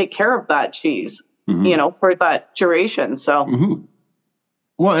actually take care of that cheese, for that duration. So,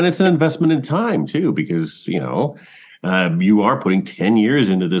 Well, and it's an investment in time too, because, you are putting 10 years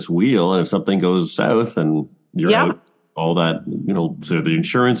into this wheel, and if something goes south and you're out, all that, so the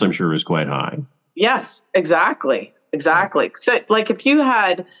insurance, I'm sure, is quite high. Yes, exactly. So, like, if you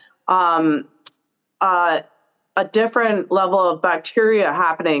had a different level of bacteria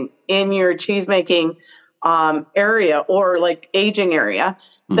happening in your cheese making area, or like aging area,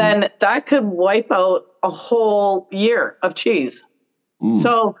 then that could wipe out a whole year of cheese.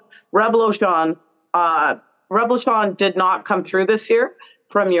 So Reblochon did not come through this year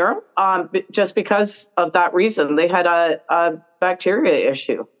from Europe, just because of that reason. They had a bacteria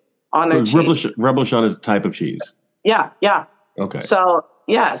issue on their cheese. Reblochon is a type of cheese. Yeah. Okay. So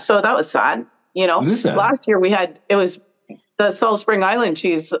that was sad. It is sad. Last year it was the Salt Spring Island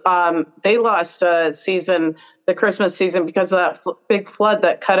cheese. They lost a season, the Christmas season, because of that big flood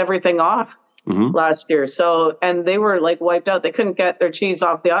that cut everything off last year. So, and they were like wiped out. They couldn't get their cheese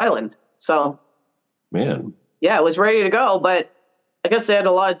off the island. So, man, yeah, it was ready to go, but I guess they had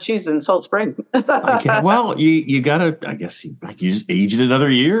a lot of cheese in Salt Spring. Well, you gotta, I guess you just age it another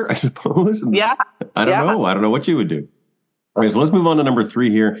year, I suppose. Yeah. I don't know. I don't know what you would do. All right, so let's move on to number 3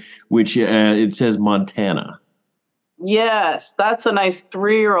 here, which it says Montana. Yes, that's a nice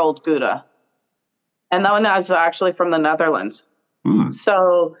 3-year-old Gouda. And that one is actually from the Netherlands.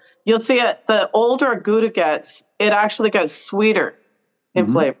 So you'll see it, the older a Gouda gets, it actually gets sweeter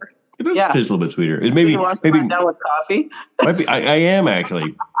in flavor. It does taste a little bit sweeter. It maybe down with coffee. Might be, I am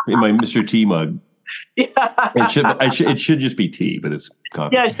actually in my Mr. T mug. Yeah. It should just be tea, but it's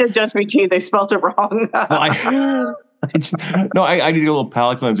coffee. Yeah, it should just be tea. They spelled it wrong. I need a little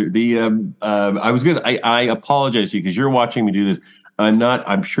palate cleanser. I apologize to you because you're watching me do this.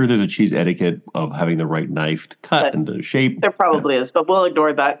 I'm sure there's a cheese etiquette of having the right knife to cut and the shape. There probably is, but we'll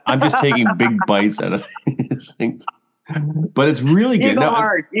ignore that. I'm just taking big bites out of things. But it's really good.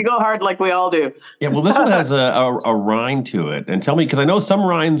 You go hard like we all do. Yeah, well, this one has a rind to it. And tell me, because I know some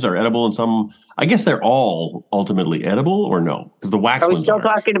rinds are edible and some, I guess they're all ultimately edible, or no? Because the wax ones Are we still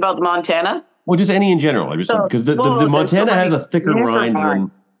talking about the Montana? Well, just any in general. Because the Montana has a thicker rind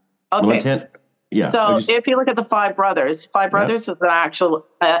than the Montana. Yeah. So if you look at the Five Brothers is an actual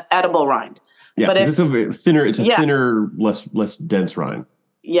edible rind. Yeah, but it's a thinner, less dense rind.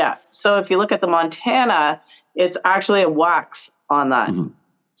 Yeah. So if you look at the Montana, it's actually a wax on that.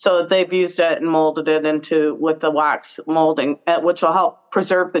 So they've used it and molded it with the wax molding, which will help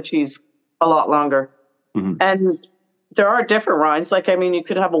preserve the cheese a lot longer. And there are different rinds. Like, you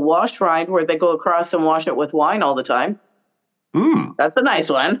could have a washed rind where they go across and wash it with wine all the time. That's a nice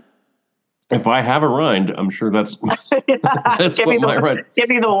one. If I have a rind, I'm sure that's give me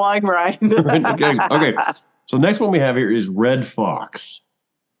the wine rind. Okay. So next one we have here is Red Fox,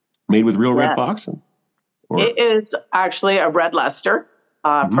 made with real red fox. It is actually a Red Leicester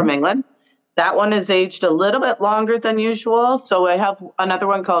from England. That one is aged a little bit longer than usual. So I have another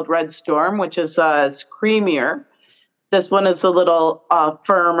one called Red Storm, which is creamier. This one is a little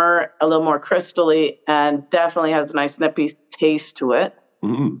firmer, a little more crystally, and definitely has a nice nippy taste to it.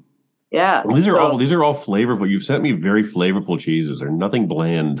 Yeah. Well, these are all flavorful. You've sent me very flavorful cheeses. They're nothing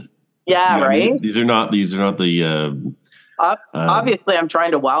bland. Yeah, right. These are not the. Obviously, I'm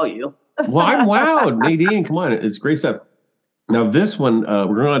trying to wow you. Well, I'm wowed, Nadine. Come on, it's great stuff. Now this one,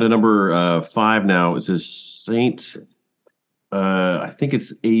 we're going on to number 5 now. It says Saint. I think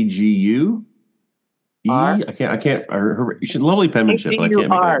it's AGU. I can't. Lovely penmanship, but I can't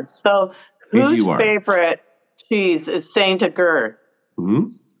make it. So, whose favorite cheese is Saint Agur?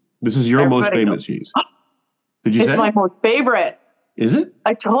 This is your most famous cheese. Did you say? It's my most favorite. Is it?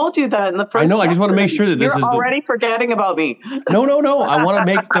 I told you that in the first. I know. I just want to make sure that this You're already forgetting about me. No. I want to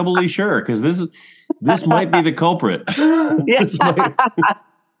make doubly sure because this might be the culprit. Yes.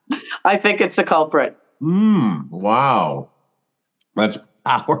 I think it's the culprit. Wow. That's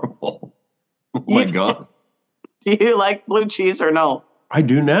powerful. Oh my God. Do you like blue cheese or no? I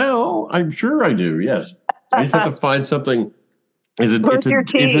do now. I'm sure I do. Yes. I just have to find something.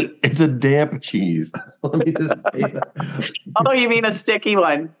 It's a damp cheese. Let me just say that. Oh, you mean a sticky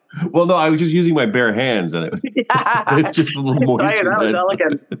one? Well, no, I was just using my bare hands, and it's just a little moisture. That was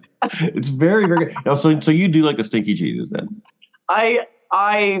elegant. It's very, very good. Now, so you do like the stinky cheeses then?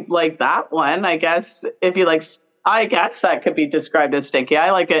 I like that one. I guess if you like I guess that could be described as stinky.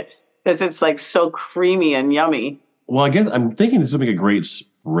 I like it because it's like so creamy and yummy. Well, I guess I'm thinking this would make a great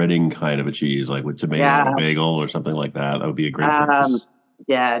spreading kind of a cheese, like with tomato Yeah. on a bagel or something like that. That would be a great Um, breakfast.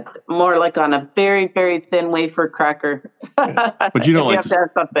 yeah, more like on a very, very thin wafer cracker. Yeah. But you don't If you like have to have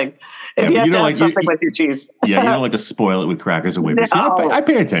something. If but you have you to don't have like something with your cheese. you don't like to spoil it with crackers and wafers. See, No. I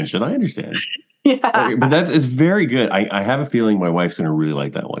pay attention. I understand. Yeah. Okay, but it's very good. I have a feeling my wife's going to really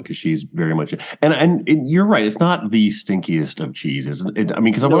like that one because she's very much and you're right. It's not the stinkiest of cheeses. I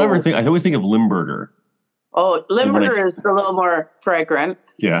mean, because No. I always think of Limburger. Oh, Limburger is a little more fragrant.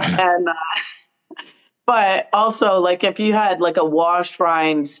 Yeah. And but also, like, if you had like a washed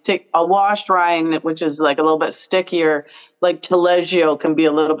rind, which is like a little bit stickier, like Taleggio can be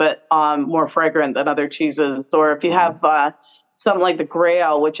a little bit more fragrant than other cheeses. Or if you have something like the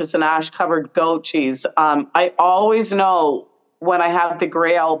Grail, which is an ash-covered goat cheese, I always know when I have the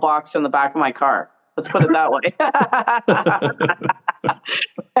Grail box in the back of my car. Let's put it that way.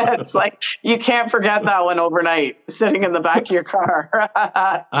 It's like you can't forget that one overnight, sitting in the back of your car.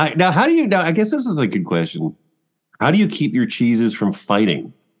 Now, I guess this is a good question. How do you keep your cheeses from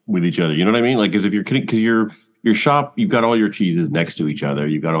fighting with each other? You know what I mean? Like, because your shop, you've got all your cheeses next to each other.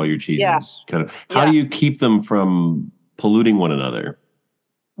 You've got all your cheeses kind of. How do you keep them from polluting one another?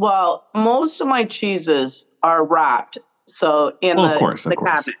 Well, most of my cheeses are wrapped, so in the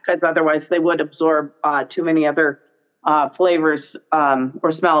cabinet, because otherwise they would absorb too many other flavors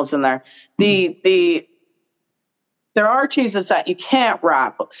or smells in there. There are cheeses that you can't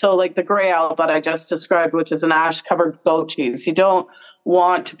wrap. So like the Grail that I just described, which is an ash-covered goat cheese, you don't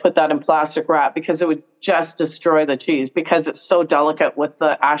want to put that in plastic wrap because it would just destroy the cheese because it's so delicate with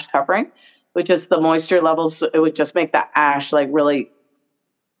the ash covering, which is the moisture levels. It would just make that ash like really.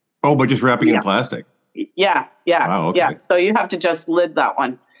 Oh, but just wrapping it in plastic? Yeah. Wow, okay. Yeah. So you have to just lid that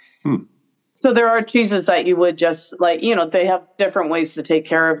one. So there are cheeses that you would just like, they have different ways to take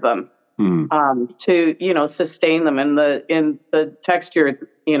care of them. To sustain them in the texture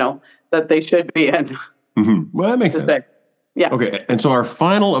that they should be in. Well, that makes sense. Yeah. Okay, and so our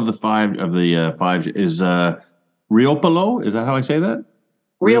final of the five is Riopello. Is that how I say that?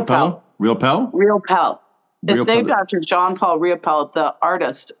 Riopel. Riopel. It's named after Jean-Paul Riopel, the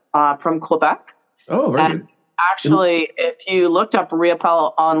artist from Quebec. Oh, very good. Actually, if you looked up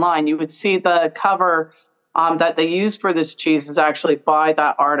Riopel online, you would see the cover that they used for this cheese is actually by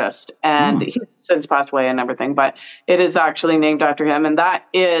that artist, and he's since passed away and everything, but it is actually named after him, and that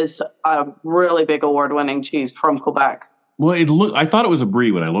is a really big award-winning cheese from Quebec. Well, I thought it was a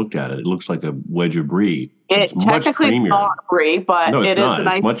brie when I looked at it. It looks like a wedge of brie. It's much creamier. It's not brie, but it is a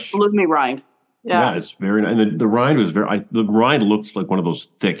nice bloomy rind. Yeah, it's very nice. And the rind was the rind looks like one of those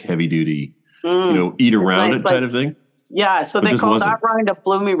thick, heavy-duty, eat around it kind of thing. Yeah, so they call that rind a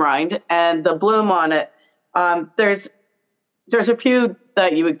bloomy rind, and the bloom on it, there's a few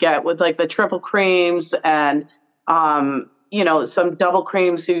that you would get with like the triple creams and some double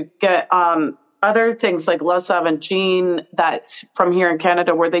creams. You get other things like La Savagine that's from here in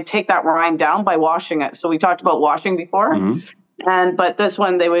Canada where they take that rind down by washing it. So we talked about washing before, but this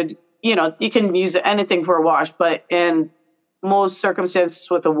one they would you can use anything for a wash, but in most circumstances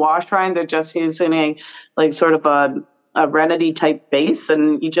with a wash rind they're just using a like sort of a rennet type base,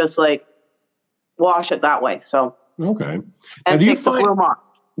 and you just like wash it that way. So okay, and take the bloom off.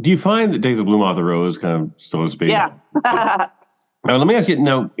 Do you find that takes the bloom off the rose, kind of, so to speak? Yeah. Now let me ask you.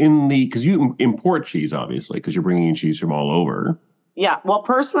 Now, because you import cheese, obviously, because you're bringing in cheese from all over. Yeah. Well,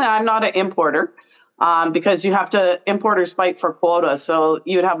 personally, I'm not an importer because you have to importers fight for quota. So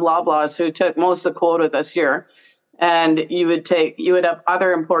you would have Loblaws who took most of the quota this year, and you would have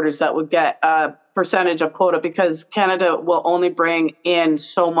other importers that would get a percentage of quota because Canada will only bring in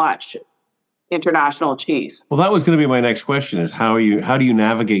so much international cheese. Well, that was going to be my next question: is how do you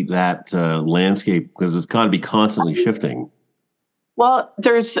navigate that landscape, because it's got to be constantly shifting? Well,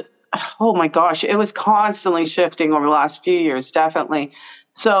 oh my gosh, it was constantly shifting over the last few years, definitely.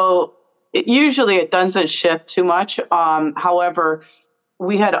 So usually it doesn't shift too much. However,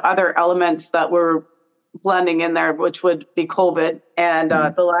 we had other elements that were blending in there, which would be COVID and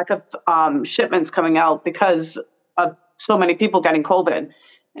the lack of shipments coming out because of so many people getting COVID.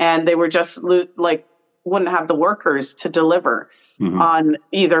 And they were just wouldn't have the workers to deliver on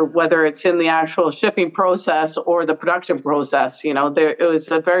either, whether it's in the actual shipping process or the production process. It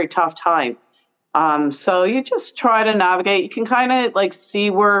was a very tough time. So you just try to navigate. You can kind of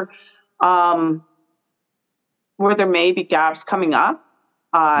see where there may be gaps coming up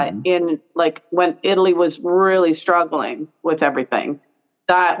in when Italy was really struggling with everything,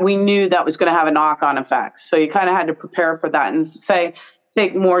 that we knew that was going to have a knock-on effect. So you kind of had to prepare for that and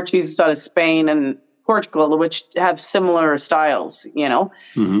take more cheeses out of Spain and Portugal, which have similar styles,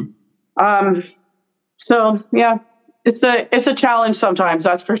 Mm-hmm. So yeah, it's a challenge sometimes,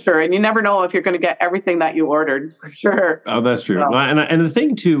 that's for sure. And you never know if you're going to get everything that you ordered, for sure. Oh, that's true. So, Well, and the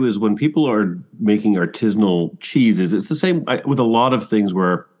thing too is when people are making artisanal cheeses, it's the same with a lot of things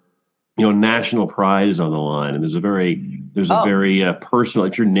where national pride is on the line, and there's a very personal.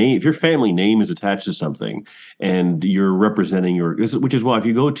 If your family name is attached to something, and you're representing which is why if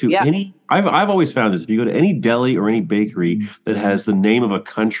you go to any, I've always found this, if you go to any deli or any bakery that has the name of a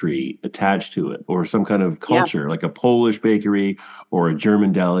country attached to it or some kind of culture, like a Polish bakery or a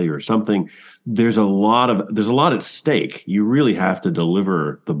German deli or something, there's a lot at stake. You really have to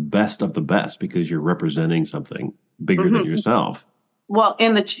deliver the best of the best because you're representing something bigger than yourself. Well,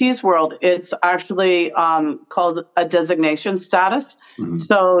 in the cheese world, it's actually called a designation status. Mm-hmm.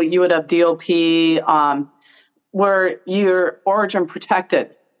 So you would have DOP, where you're origin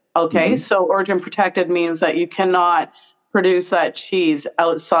protected. Okay, mm-hmm. So origin protected means that you cannot produce that cheese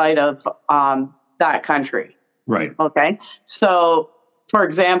outside of that country. Right. Okay. So, for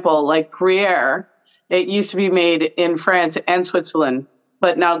example, like Gruyere, it used to be made in France and Switzerland,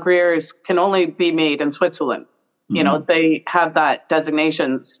 but now Gruyères can only be made in Switzerland. They have that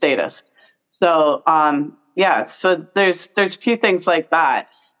designation status. So, so there's a few things like that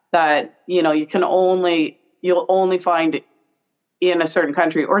you'll only find in a certain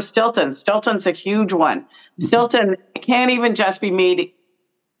country. Or Stilton. Stilton's a huge one. Stilton can't even just be made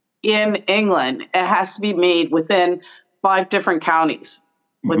in England. It has to be made within 5 different counties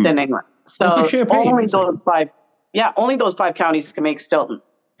within England. So only those 5 counties can make Stilton.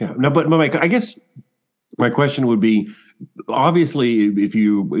 Yeah. No, but Mike, I guess my question would be, obviously, if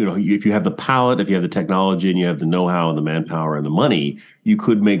you have the palate, if you have the technology, and you have the know-how and the manpower and the money, you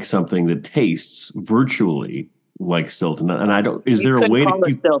could make something that tastes virtually like Stilton. And I don't. Is there a way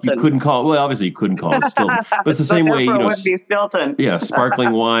you couldn't call it? Well, obviously, you couldn't call it Stilton, but it's the same way. Stilton. Yeah,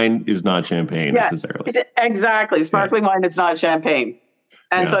 sparkling wine is not champagne necessarily. Exactly, sparkling wine is not champagne,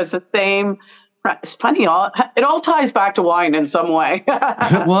 and so it's the same. It's funny. It all ties back to wine in some way.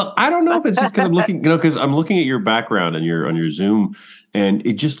 Well, I don't know if it's just because I'm looking, because I'm looking at your background and on your Zoom, and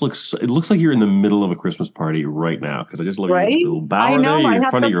it looks like you're in the middle of a Christmas party right now. Because I just look at your little bower there, you're in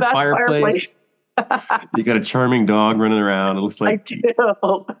front of your fireplace. You got a charming dog running around. It looks like I do.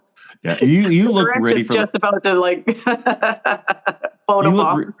 Yeah, you look ready for. Just about to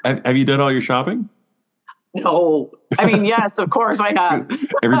photo. Have you done all your shopping? No. I mean, yes, of course I have.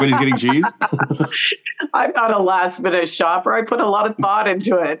 Everybody's getting cheese? I'm not a last-minute shopper. I put a lot of thought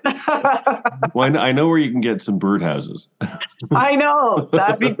into it. Well, I know where you can get some birdhouses. I know.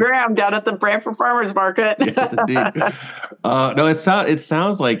 That'd be Graham down at the Brantford Farmers Market. Yes, indeed. No, it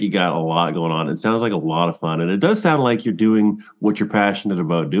sounds like you got a lot going on. It sounds like a lot of fun. And it does sound like you're doing what you're passionate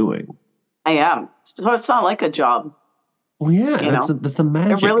about doing. I am. So it's not like a job. Well, yeah, that's the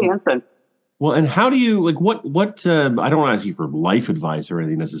magic. It really isn't. Well, and how do you, what I don't want to ask you for life advice or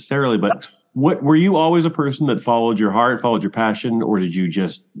anything necessarily, but what were you always a person that followed your heart, followed your passion, or did you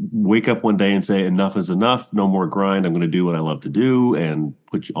just wake up one day and say, enough is enough, no more grind, I'm going to do what I love to do, and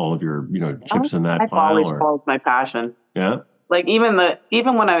put all of your, chips in that pile? I've always followed my passion. Yeah. Like even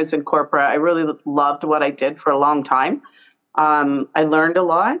when I was in corporate, I really loved what I did for a long time. I learned a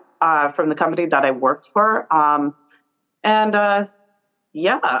lot from the company that I worked for.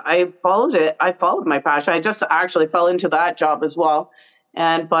 I followed it. I followed my passion. I just actually fell into that job as well.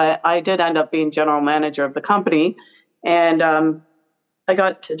 But I did end up being general manager of the company. And I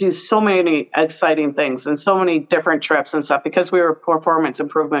got to do so many exciting things and so many different trips and stuff because we were a performance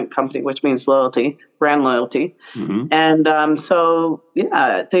improvement company, which means loyalty, brand loyalty. Mm-hmm. And the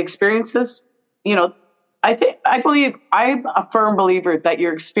experiences, I'm a firm believer that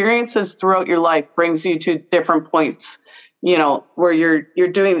your experiences throughout your life brings you to different points, where you're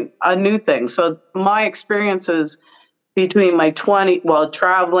doing a new thing. So my experiences between my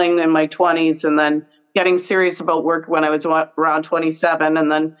traveling in my 20s and then getting serious about work when I was around 27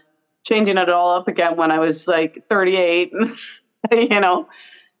 and then changing it all up again when I was like 38, it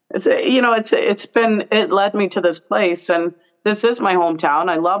led me to this place. And this is my hometown.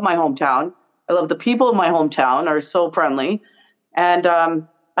 I love my hometown. I love the people of my hometown are so friendly. And,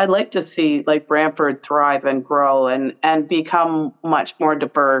 I'd like to see like Brantford thrive and grow and become much more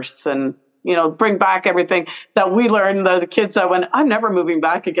diverse and, bring back everything that we learned. The kids that went, I'm never moving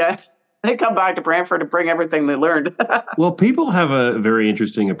back again. They come back to Brantford to bring everything they learned. Well, people have a very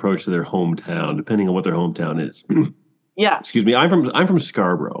interesting approach to their hometown, depending on what their hometown is. Yeah. Excuse me. I'm from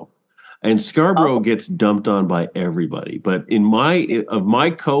Scarborough. And Scarborough gets dumped on by everybody. But of my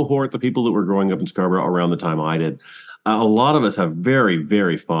cohort, the people that were growing up in Scarborough around the time I did, a lot of us have very,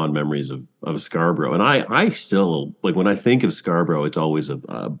 very fond memories of Scarborough. And I still, like, when I think of Scarborough, it's always a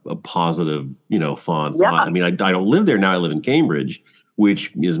positive, fond thought. I mean, I don't live there now. I live in Cambridge,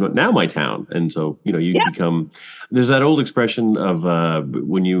 which is now my town. And so, you become, there's that old expression of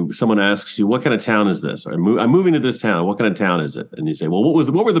when someone asks you, what kind of town is this? I'm moving to this town. What kind of town is it? And you say, well,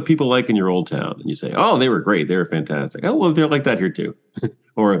 what were the people like in your old town? And you say, oh, they were great. They were fantastic. Oh, well, they're like that here too.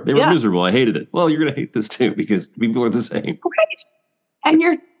 Or they were miserable. I hated it. Well, you're going to hate this too because people are the same. Right. And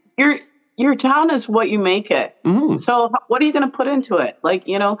your town is what you make it. Mm-hmm. So what are you going to put into it? Like,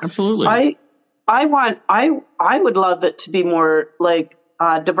 absolutely. I would love it to be more like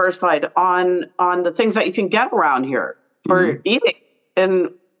diversified on the things that you can get around here for eating. And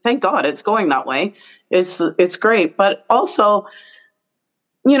thank God it's going that way. It's great. But also,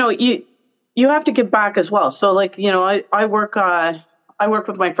 you have to give back as well. So like, I work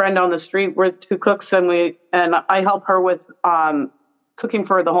with my friend down the street. We're two cooks, and I help her with cooking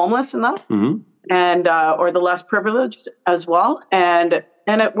for the homeless and that, and or the less privileged as well. And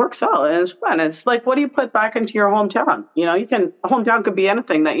it works out, and it's fun. It's like, what do you put back into your hometown? Hometown could be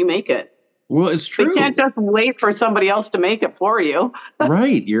anything that you make it. Well, it's true. You can't just wait for somebody else to make it for you.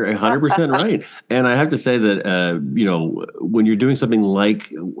 Right. You're 100% right. And I have to say that, when you're doing something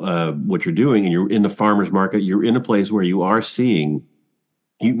like what you're doing and you're in the farmer's market, you're in a place where you are seeing,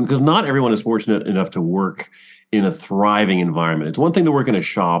 because not everyone is fortunate enough to work in a thriving environment. It's one thing to work in a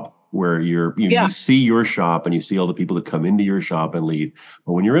shop where you see your shop and you see all the people that come into your shop and leave.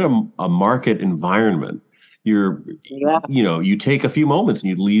 But when you're in a market environment, you take a few moments and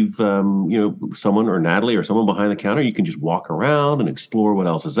you leave, someone or Natalie or someone behind the counter. You can just walk around and explore what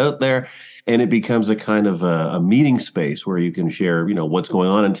else is out there. And it becomes a kind of a meeting space where you can share, what's going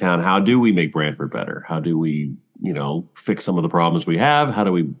on in town. How do we make Brantford better? How do we, fix some of the problems we have? How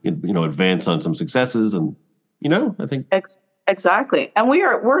do we, advance on some successes? And, I think. Exactly. And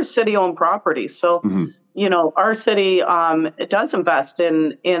we're a city-owned property. So, our city it does invest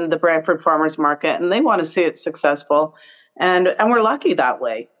in the Brantford Farmers Market, and they want to see it successful. And we're lucky that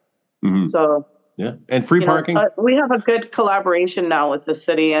way. Mm-hmm. So, yeah. And free parking. We have a good collaboration now with the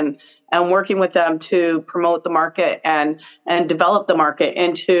city and working with them to promote the market and develop the market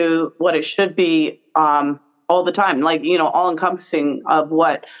into what it should be all the time, like, all encompassing of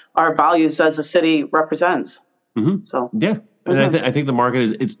what our values as a city represents. Mm-hmm. So, yeah. And I think the market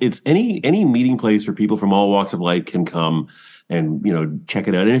is it's any meeting place where people from all walks of life can come and check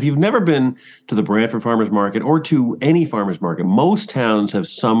it out. And if you've never been to the Brantford Farmers Market or to any farmers market, most towns have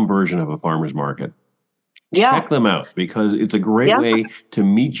some version of a farmers market. Yeah. Check them out because it's a great way to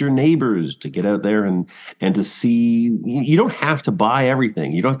meet your neighbors, to get out there and to see. You don't have to buy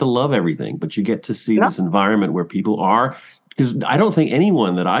everything. You don't have to love everything, but you get to see this environment where people are. Because I don't think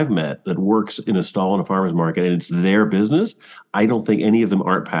anyone that I've met that works in a stall in a farmer's market and it's their business, I don't think any of them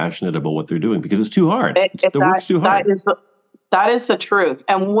aren't passionate about what they're doing because it's too hard. The work's too hard. That is the truth.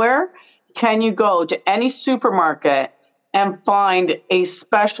 And where can you go to any supermarket and find a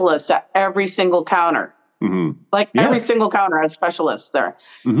specialist at every single counter? Mm-hmm. Every single counter has specialists there.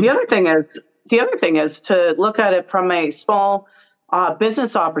 Mm-hmm. The other thing is to look at it from a small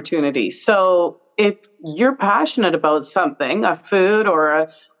business opportunity. So if you're passionate about something, a food or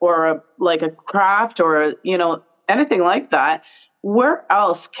a craft or anything like that, where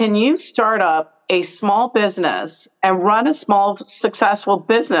else can you start up a small business and run a small successful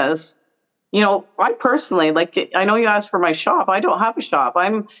business? I personally, I know you asked for my shop. I don't have a shop.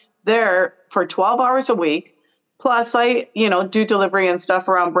 I'm there for 12 hours a week. Plus I, do delivery and stuff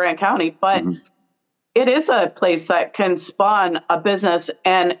around Brant County, but it is a place that can spawn a business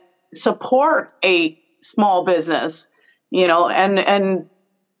and support a small business, and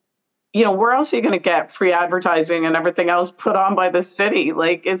where else are you going to get free advertising and everything else put on by the city?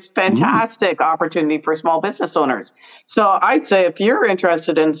 It's fantastic opportunity for small business owners. So I'd say if you're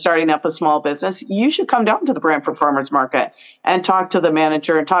interested in starting up a small business, you should come down to the Brantford Farmers Market and talk to the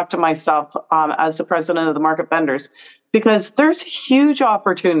manager and talk to myself as the president of the market vendors, because there's huge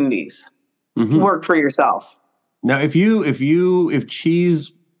opportunities to work for yourself. Now, if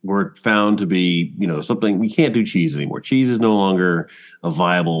cheese were found to be, something, we can't do cheese anymore. Cheese is no longer a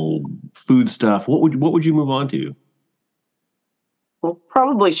viable food stuff. What would you move on to? Well,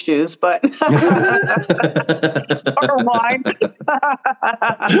 probably shoes, but or wine.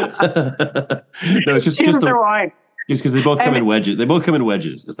 No, it's just or wine. Just because they both come in wedges. They both come in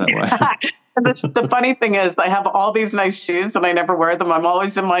wedges. Is that why? The funny thing is, I have all these nice shoes and I never wear them. I'm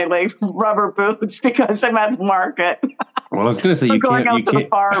always in my rubber boots because I'm at the market. Well, I was going to say going out to the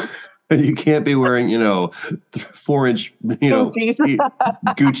farm. You can't be wearing, 4-inch, Gucci's.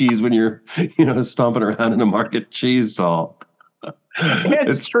 Gucci's when you're, stomping around in a market cheese stall.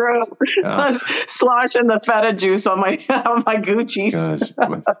 It's true. Yeah. Sloshing the feta juice on my Gucci's.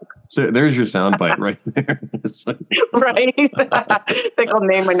 Gosh, there's your soundbite right there. Right. I think I'll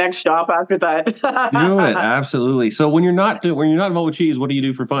name my next shop after that. Do it, absolutely. So when you're not involved with cheese, what do you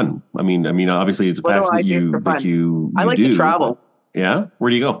do for fun? I mean, obviously it's a passion that you I like do. to travel. Yeah, where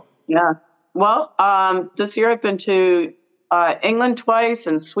do you go? Yeah. Well, this year I've been to England twice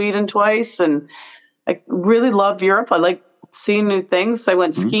and Sweden twice, and I really love Europe. I like seeing new things. I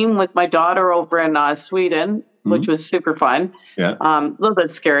went skiing with my daughter over in Sweden, which was super fun. Yeah. A little bit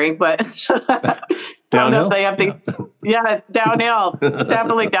scary, but downhill. They have downhill,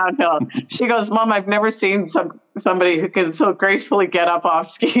 definitely downhill. She goes, "Mom, I've never seen somebody who can so gracefully get up off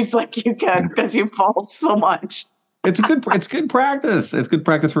skis like you can because you fall so much." It's good practice. It's good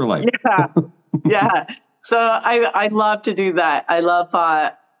practice for life. Yeah. Yeah. So I love to do that. I love,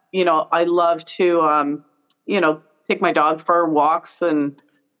 I love to, take my dog for walks, and,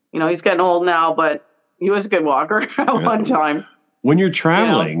 he's getting old now, but he was a good walker at one time. When you're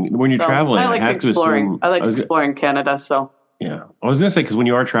traveling, I like exploring. I like exploring Canada. So yeah, I was going to say, because when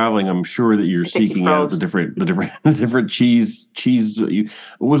you are traveling, I'm sure that you're seeking out the different cheese.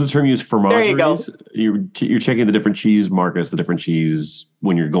 What was the term used? Fromageries. There you go. You're checking the different cheese markets, the different cheese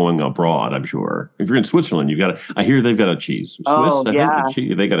when you're going abroad. I'm sure if you're in Switzerland, I hear they've got a cheese. They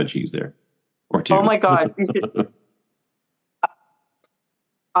got a cheese there or two. Oh my God.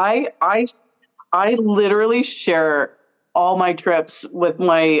 I literally share all my trips with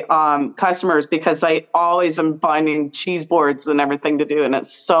my customers because I always am finding cheese boards and everything to do, and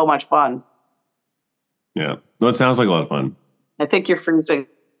it's so much fun. Yeah, no, it sounds like a lot of fun. I think you're freezing.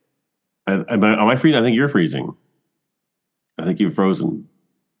 Am I freezing? I think you're freezing. I think you've frozen.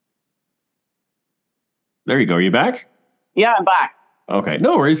 There you go. Are you back? Yeah, I'm back. Okay,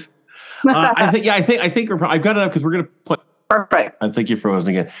 no worries. I think I've got it up because we're gonna play. Perfect. I think you're frozen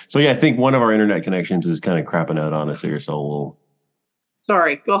again. So yeah, I think one of our internet connections is kind of crapping out on us here. So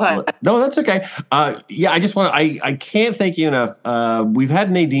sorry. Go ahead. No, that's okay. I just want to. I can't thank you enough. We've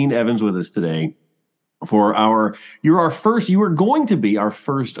had Nadine Evans with us today for you are going to be our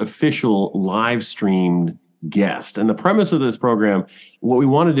first official live streamed guest. And the premise of this program, what we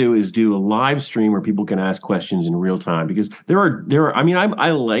want to do is do a live stream where people can ask questions in real time, because there are,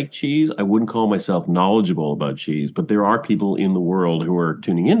 I like cheese. I wouldn't call myself knowledgeable about cheese, but there are people in the world who are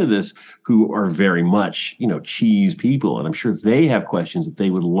tuning into this who are very much, cheese people. And I'm sure they have questions that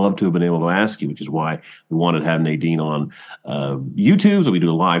they would love to have been able to ask you, which is why we wanted to have Nadine on YouTube. So we do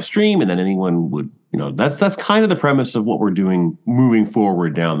a live stream, and then anyone would, that's kind of the premise of what we're doing moving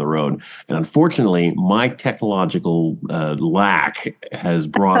forward down the road. And unfortunately, my technological lack has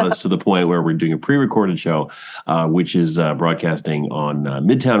brought us to the point where we're doing a pre-recorded show, which is broadcasting on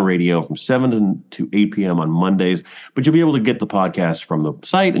Midtown Radio from 7 to 8 p.m. on Mondays. But you'll be able to get the podcast from the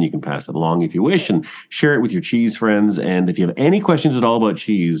site, and you can pass it along if you wish and share it with your cheese friends. And if you have any questions at all about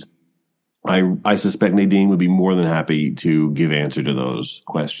cheese, I suspect Nadine would be more than happy to give answer to those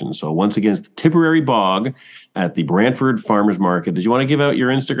questions. So once again, it's the Tipperary Bog at the Brantford Farmers Market. Did you want to give out your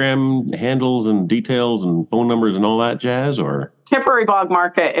Instagram handles and details and phone numbers and all that jazz? Or Tipperary Bog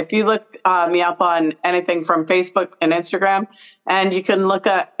Market. If you look me up on anything from Facebook and Instagram, and you can look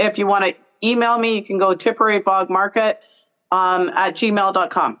at, if you want to email me, you can go tipperarybogmarket at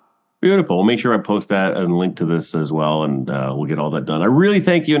gmail.com. Beautiful. We'll make sure I post that and link to this as well, and we'll get all that done. I really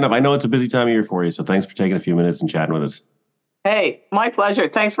thank you enough. I know it's a busy time of year for you, so thanks for taking a few minutes and chatting with us. Hey, my pleasure.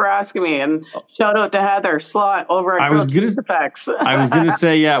 Thanks for asking me, and shout out to Heather Slot over at Cheese Effects. I was going to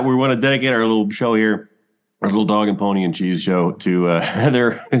say, yeah, we want to dedicate our little show here, our little dog and pony and cheese show, to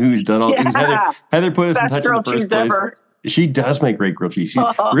Heather, who's done all. Yeah. Heather put us in touch in the first place. Ever. She does make great grilled cheese.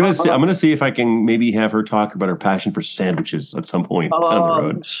 I'm going to see if I can maybe have her talk about her passion for sandwiches at some point down the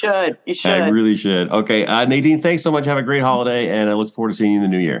road. You should. I really should. Okay, Nadine, thanks so much. Have a great holiday, and I look forward to seeing you in the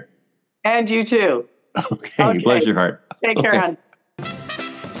new year. And you too. Okay. Bless your heart. Take care, hon.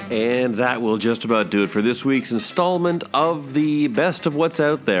 And that will just about do it for this week's installment of the Best of What's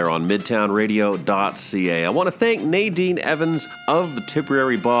Out There on MidtownRadio.ca. I want to thank Nadine Evans of the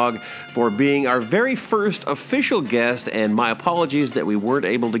Tipperary Bog for being our very first official guest, and my apologies that we weren't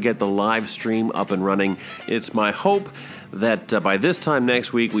able to get the live stream up and running. It's my hope that by this time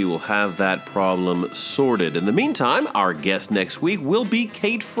next week we will have that problem sorted. In the meantime, our guest next week will be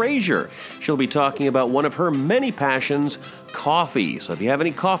Kate Frazier. She'll be talking about one of her many passions, coffee. So if you have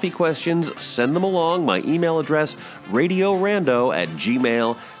any coffee questions, send them along. My email address,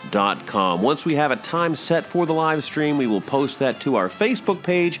 radiorando@gmail.com. Once we have a time set for the live stream, we will post that to our Facebook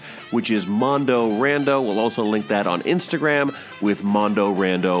page, which is Mondo Rando. We'll also link that on Instagram with Mondo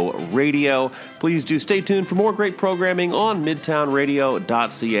Rando Radio. Please do stay tuned for more great programming on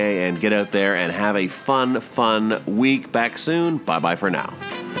midtownradio.ca and get out there and have a fun week. Back soon. Bye-bye for now.